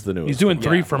 was the newest. He's doing one.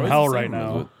 Three Yeah, from Lords Hell of right Salem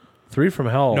was now. with- Three from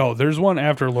Hell. No, there's one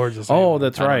after Lords of Salem. Oh,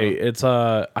 that's I don't right. know. It's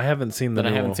I haven't seen the Then I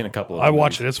new haven't one. seen a couple of I them.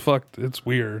 watched it. It's fucked. It's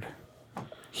weird.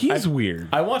 He's weird.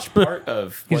 I watched part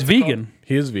of... He's what's it called? vegan.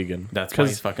 He is vegan. That's why 'Cause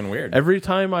he's fucking weird. every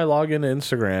time I log into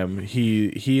Instagram,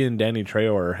 he and Danny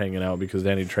Trejo are hanging out because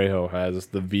Danny Trejo has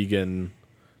the vegan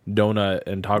donut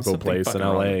and taco Something place in fucking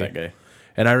wrong with LA. that guy.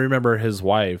 And I remember his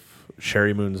wife,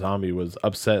 Sherry Moon Zombie, was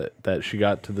upset that she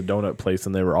got to the donut place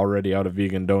and they were already out of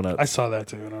vegan donuts. I saw that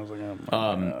too, and I was like,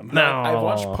 oh, my God. No. I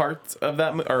watched parts of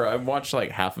that, or I watched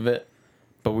like half of it,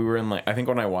 but we were in like, I think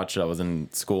when I watched it, I was in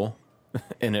school,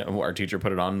 and our teacher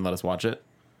put it on and let us watch it.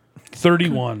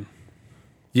 31.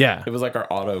 Yeah. It was like our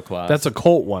auto class. That's a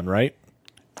cult one, right?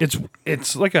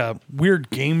 It's like a weird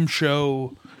game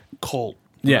show cult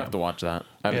I have to watch that.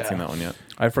 I haven't Yeah. seen that one yet.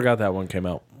 I forgot that one came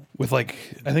out. with like,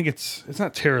 I think it's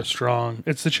not Tara Strong.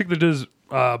 It's the chick that does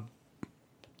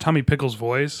Tommy Pickles'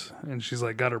 voice, and she's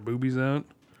like got her boobies out.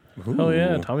 Oh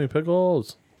yeah, Tommy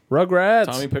Pickles. Rugrats.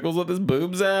 Tommy Pickles with his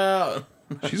boobs out.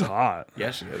 She's hot.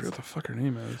 Yeah, she I forget is. what the fuck her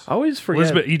name is. I always forget.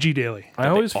 Elizabeth E.G. Daily. I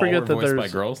always all forget were that voiced by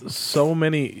there's girls? so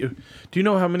many. Do you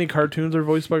know how many cartoons are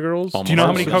voiced by girls? Almost Do you know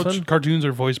how many Simpson? cartoons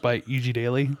are voiced by E.G.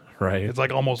 Daily? Right. It's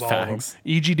like almost all Facts. of them.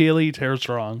 E.G. Daily, Tara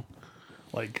Strong.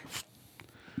 Like,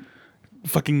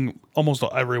 fucking almost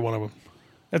every one of them.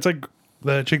 It's like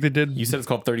the chick that did. You said it's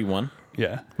called 31.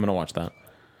 Yeah. I'm gonna watch that.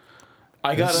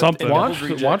 I got something.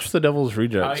 Watch the Devil's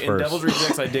Rejects In first. Devil's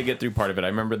Rejects, I did get through part of it. I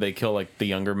remember they kill like the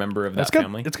younger member of that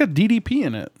family. It's got DDP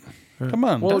in it. Come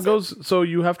on. Well, it goes. So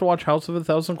you have to watch House of a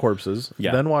Thousand Corpses,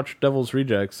 Yeah. then watch Devil's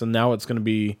Rejects, and now it's going to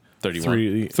be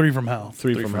 31. Three from Hell.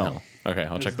 Three from Hell. Okay,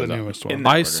 I'll check the those out. newest one. In that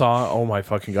I order. saw. Oh my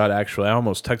fucking god! Actually, I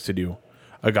almost texted you.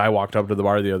 A guy walked up to the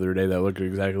bar the other day that looked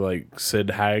exactly like Sid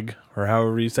Haig, or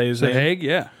however you say his The name. Hague,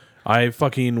 yeah.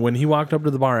 When he walked up to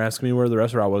the bar asking me where the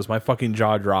restaurant was, my fucking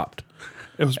jaw dropped.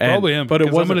 It was probably him. but it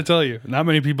 'cause I'm going to wasn't- tell you, not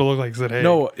many people look like Sid Haig.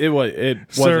 No, it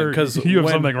wasn't Sir, because you have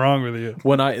something wrong with you.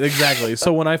 When I exactly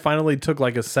so when I finally took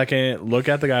like a second look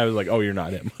at the guy, I was like, "Oh, you're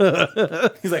not him."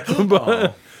 He's like,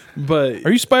 oh. But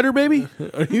Are you Spider Baby?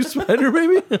 are you Spider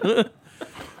Baby?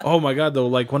 Oh my god, though!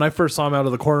 Like when I first saw him out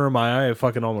of the corner of my eye, I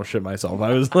fucking almost shit myself.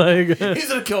 I was like, he's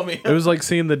gonna kill me. it was like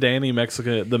seeing the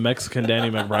Mexican Danny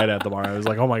McBride at the bar. I was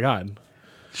like, oh my god.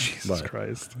 Jesus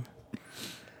Christ.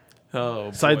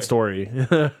 Oh, Side boy. story,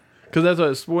 because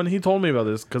that's when he told me about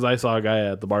this. Because I saw a guy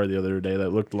at the bar the other day that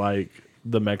looked like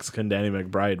the Mexican Danny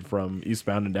McBride from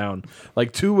Eastbound and Down,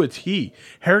 like to a T,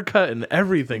 haircut and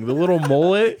everything. The little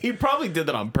mullet. He probably did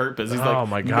that on purpose. He's Oh, like,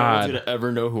 my no God. one's gonna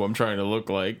ever know who I'm trying to look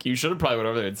like. You should have probably went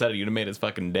over there and said it. You'd have made his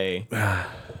fucking day.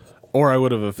 Or I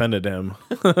would have offended him.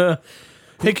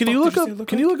 Hey, can you fuck look did you up? say look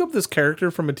Can you look up this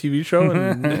character from a TV show?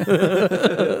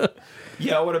 And,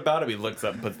 Yeah, what about him? He looks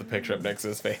up and puts the picture up next to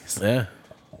his face. yeah.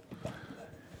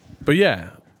 But yeah,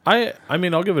 I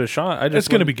mean, I'll give it a shot. It's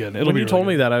gonna be good. It'll when be you really told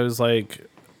me good. that, I was like,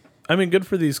 I mean, good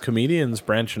for these comedians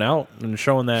branching out and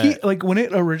showing that. Like when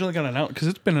it originally got announced, because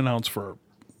it's been announced for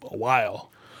a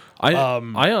while. I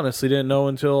honestly didn't know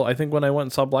until I think when I went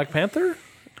and saw Black Panther,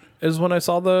 is when I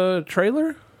saw the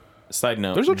trailer. Side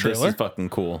note, There's a this trailer. is fucking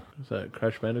cool. Is that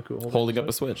Crash Bandicoot? Holding up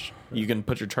a Switch. You can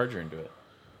put your charger into it.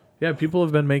 Yeah, people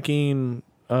have been making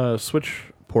Switch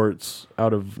ports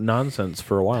out of nonsense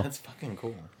for a while. That's fucking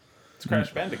cool. It's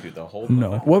Crash Bandicoot, though. Holding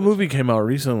No. up. What movie came out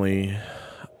recently?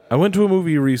 I went to a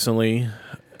movie recently,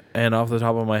 and off the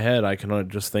top of my head, I can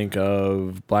just think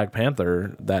of Black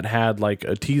Panther that had like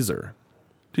a teaser.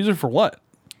 Teaser for what?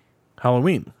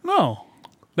 Halloween. No.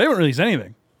 They haven't released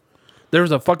anything. There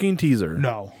was a fucking teaser.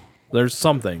 No. There's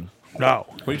something. No.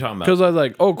 What are you talking about? Because I was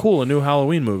like, oh, cool, a new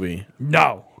Halloween movie.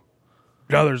 No.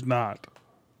 No, there's not.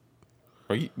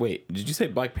 Wait, did you say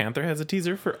Black Panther has a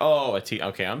teaser for? Oh, a teaser.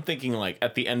 Okay, I'm thinking like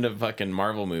at the end of fucking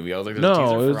Marvel movie. I was like, there's a teaser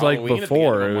No, it for was like Halloween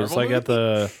before. At the end It of a was Marvel like at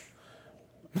movie?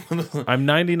 the. I'm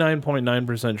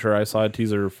 99.9% sure I saw a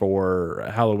teaser for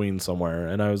Halloween somewhere,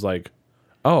 and I was like,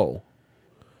 oh,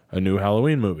 a new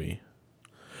Halloween movie.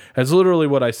 That's literally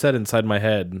what I said inside my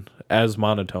head, as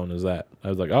monotone as that. I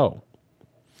was like, oh.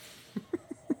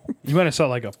 You might have saw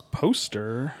like a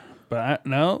poster, but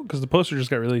no, because the poster just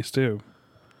got released too.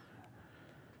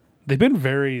 They've been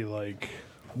very like,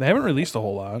 they haven't released a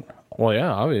whole lot. Well,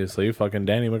 yeah, obviously, fucking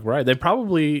Danny McBride. They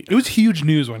probably. It was huge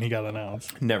news when he got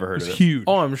announced. Never heard It of was it. huge.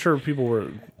 Oh, I'm sure people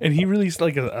were. And he released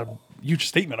like a huge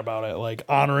statement about it, like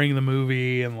honoring the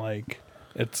movie and like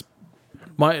it's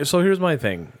So here's my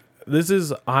thing. This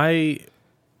is my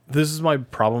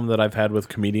problem that I've had with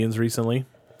comedians recently.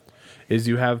 Is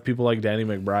you have people like Danny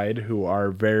McBride who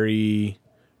are very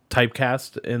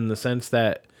typecast in the sense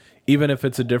that even if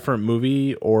it's a different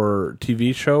movie or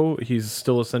TV show, he's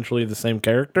still essentially the same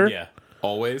character. Yeah,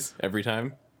 always, every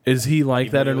time. Is he like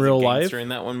Even that though in he was a real life? gangster in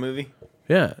that one movie.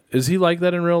 Yeah. Is he like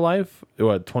that in real life?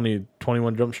 What,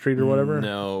 21 Jump Street or whatever?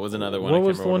 No, it was another one. What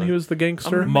was the one he was the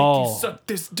gangster? Mall. Suck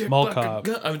this dick Mall like cop.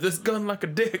 a gun. This gun like a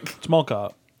dick. Mall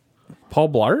Cop. Paul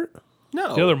Blart?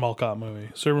 No. The other Mall Cop movie,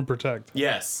 Serve and Protect.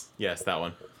 Yes, that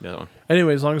one. The other one.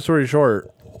 Anyways, long story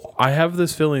short, I have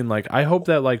this feeling like I hope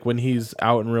that like when he's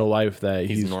out in real life that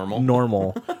he's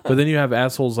normal. But then you have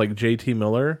assholes like JT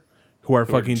Miller who are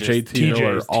fucking just JT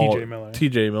Miller, TJ Miller.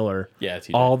 TJ Miller, Yeah,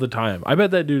 TJ. all the time. I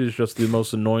bet that dude is just the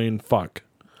most annoying fuck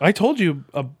I told you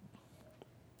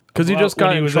because he Well, just when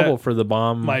got he in was trouble at for the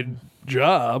bomb. my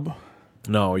job.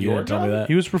 No, you Your didn't tell me job? that.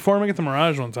 He was performing at the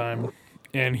Mirage one time,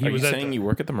 and he Are was you at saying you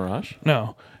work at the Mirage?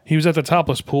 no, he was at the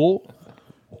topless pool,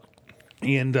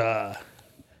 and I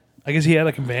guess he had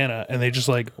a cabana, and they just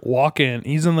like walk in.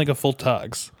 He's in like a full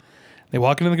tux. They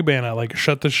walk into the cabana, like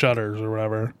shut the shutters or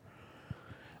whatever,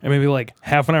 and maybe like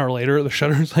half an hour later, the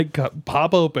shutters like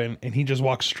pop open, and he just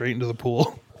walks straight into the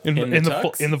pool in In the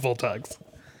full tux? in the full tux.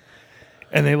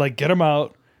 And they like get him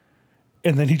out,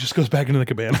 and then he just goes back into the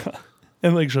cabana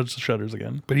and like shuts the shutters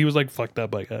again. But he was like fucked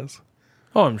up, I guess.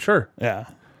 Oh, I'm sure. Yeah.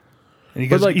 And he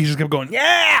But, goes, like- he just kept going,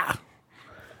 yeah,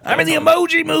 I'm in the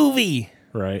Emoji Movie.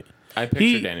 Right. I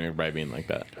picture Danny McBride being like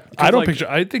that.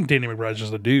 I think Danny McBride's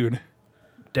just a dude.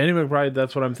 Danny McBride,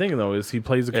 that's what I'm thinking, though, is he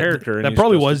plays a character. And That he's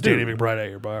probably just a was Danny dude. McBride at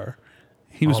your bar.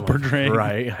 He was portraying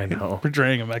Right, I know.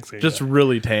 portraying a Mexican. Just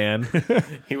really tan.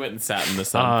 He went and sat in the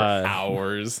sun for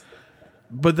hours.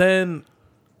 But then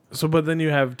you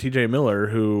have TJ Miller,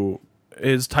 who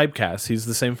is typecast. He's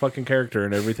the same fucking character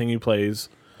in everything he plays.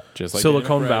 Just like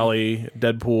Silicon Danny McBride. Valley,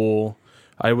 Deadpool.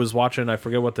 I was watching, I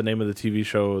forget what the name of the TV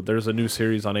show. There's a new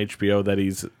series on HBO that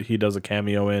he does a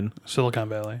cameo in. Silicon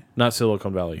Valley. Not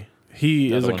Silicon Valley.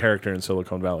 He is a one. character in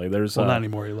Silicon Valley. There's Well, not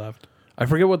anymore. He left. I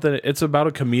forget what it's about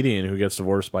a comedian who gets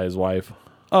divorced by his wife.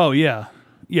 Oh yeah,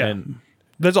 yeah. And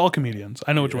That's all comedians.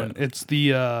 I know which one. It's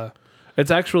the it's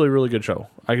actually a really good show.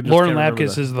 I just Lauren can't remember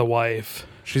Lapkus is the wife.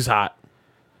 She's hot.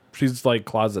 She's like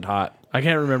closet hot. I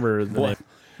can't remember the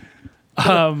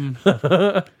name.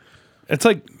 It's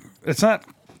like it's not.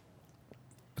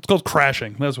 It's called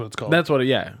Crashing. That's what it's called. That's what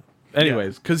yeah.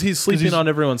 Anyways, because he's sleeping he's- on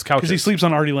everyone's couch. because he sleeps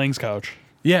on Artie Lang's couch.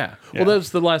 Yeah. Yeah. Well, that's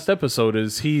the last episode.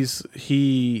 Is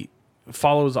he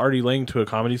follows Artie Lang to a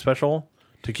comedy special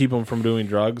to keep him from doing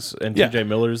drugs, and Yeah. TJ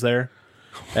Miller's there,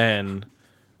 and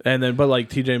then but like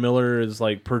TJ Miller is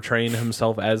like portraying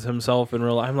himself as himself in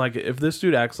real life. I'm like, if this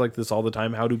dude acts like this all the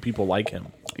time, how do people like him?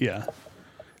 Yeah.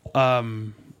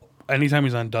 Anytime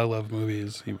he's on Doug Love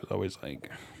movies, he was always like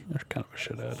kind of a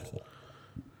shithead.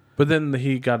 But then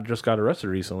he just got arrested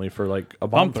recently for like a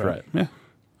bomb threat. Yeah.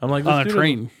 I'm like, On a dude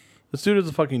train. This dude is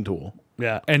a fucking tool.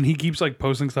 Yeah, and he keeps like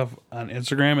posting stuff on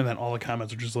Instagram, and then all the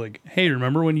comments are just like, "Hey,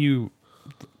 remember when you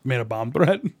made a bomb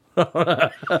threat?"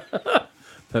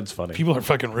 That's funny. People are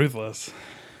fucking ruthless.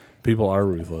 People are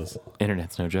ruthless.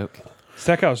 Internet's no joke.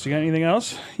 Stackhouse, you got anything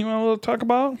else you want to talk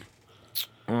about?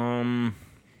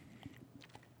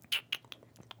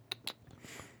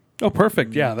 Oh,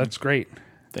 perfect. Yeah, that's great.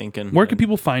 Thinking. Where can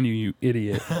people find you, you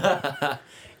idiot?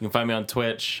 You can find me on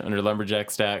Twitch under Lumberjack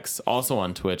Stacks. Also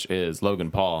on Twitch is Logan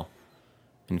Paul.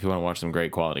 And if you want to watch some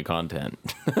great quality content,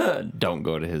 don't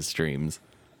go to his streams.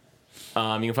 You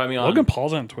can find me on Logan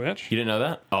Paul's on Twitch. You didn't know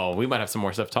that? Oh, we might have some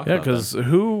more stuff to talk Yeah, about. then. because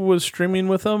who was streaming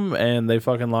with them and they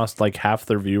fucking lost like half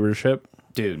their viewership?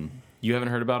 Dude, you haven't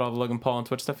heard about all the Logan Paul and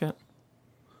Twitch stuff yet?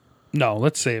 No,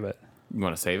 let's save it. You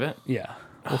want to save it? Yeah,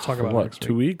 we'll talk about it What, next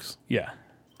 2 week. weeks? Yeah.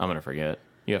 I'm going to forget.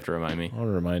 You have to remind me. I'll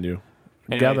remind you.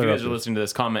 Anyway, if you guys are listening to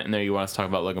this, comment in there you want us to talk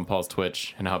about Logan Paul's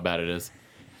Twitch and how bad it is.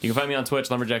 You can find me on Twitch,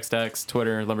 Lumberjack Stacks,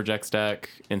 Twitter, Lumberjack Stack,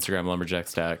 Instagram, Lumberjack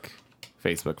Stack,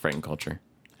 Facebook, Frankenculture.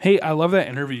 Hey, I love that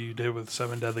interview you did with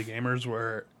 7 Deadly Gamers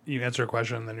where you answer a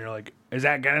question and then you're like, "Is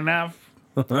that good enough?"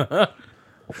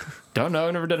 Don't know.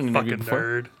 I've never done an interview Fucking before.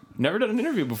 nerd. Never done an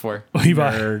interview before.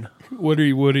 Levi, Nerd. what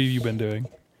have you been doing?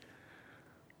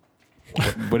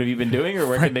 What have you been doing, or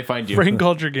where can they find you?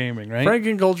 Frankenculture Gaming, right?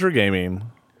 Frankenculture Gaming.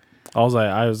 I was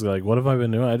like, what have I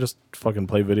been doing? I just fucking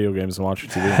play video games and watch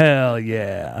TV Hell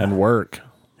yeah. and work.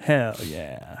 Hell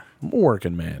yeah. I'm a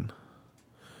working man.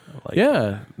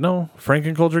 Yeah, no,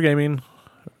 Frankenculture Gaming.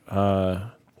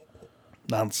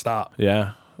 Non-stop.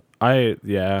 Yeah, I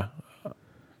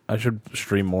should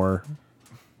stream more.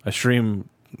 I stream.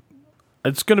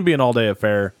 It's going to be an all-day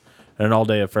affair, and an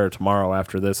all-day affair tomorrow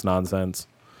after this nonsense.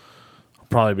 I'll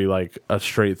probably be like a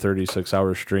straight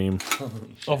 36-hour stream,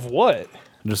 Of what?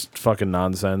 just fucking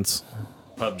nonsense.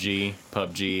 PUBG.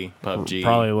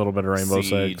 Probably a little bit of Rainbow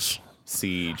Six.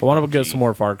 Siege. I want to get PUBG. some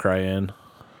more Far Cry in.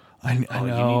 I need to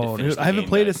know. finish Dude, the I haven't game,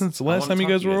 played it guys. since the I last wanna time you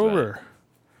talk guys to you were guys about over. I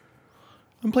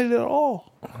haven't played it at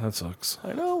all. That sucks.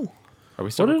 I know. Are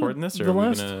we still What did recording this, or the are we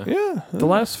last- gonna? Yeah. The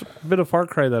last bit of Far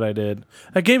Cry that I did,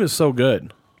 that game is so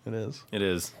good. It is. It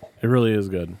is. It really is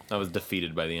good. I was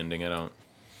defeated by the ending. I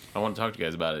want to talk to you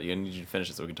guys about it. I need you to finish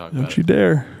it so we can talk about Don't you it.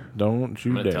 dare. Don't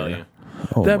you I'm gonna dare. tell you.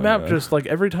 Oh That my map God. just like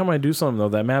every time I do something though,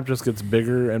 that map just gets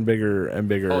bigger and bigger and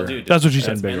bigger. Oh, dude, That's what you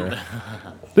that's said. been- bigger.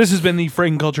 This has been the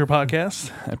Frankenculture Podcast.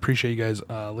 I appreciate you guys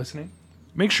listening.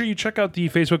 Make sure you check out the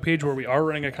Facebook page where we are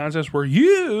running a contest where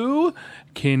you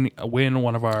can win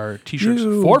one of our t-shirts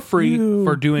for free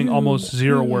for doing almost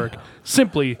zero work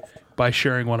simply by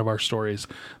sharing one of our stories.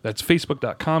 That's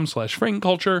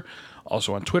facebook.com/Frankenculture.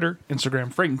 Also on Twitter,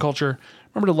 Instagram, Frankenculture.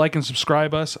 Remember to like and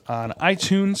subscribe us on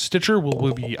iTunes, Stitcher.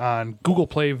 We'll be on Google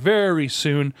Play very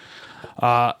soon.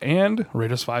 And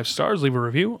rate us 5 stars. Leave a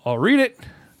review. I'll read it.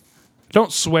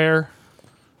 Don't swear.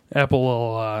 Apple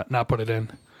will not put it in.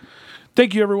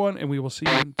 Thank you, everyone, and we will see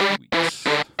you in 2 weeks.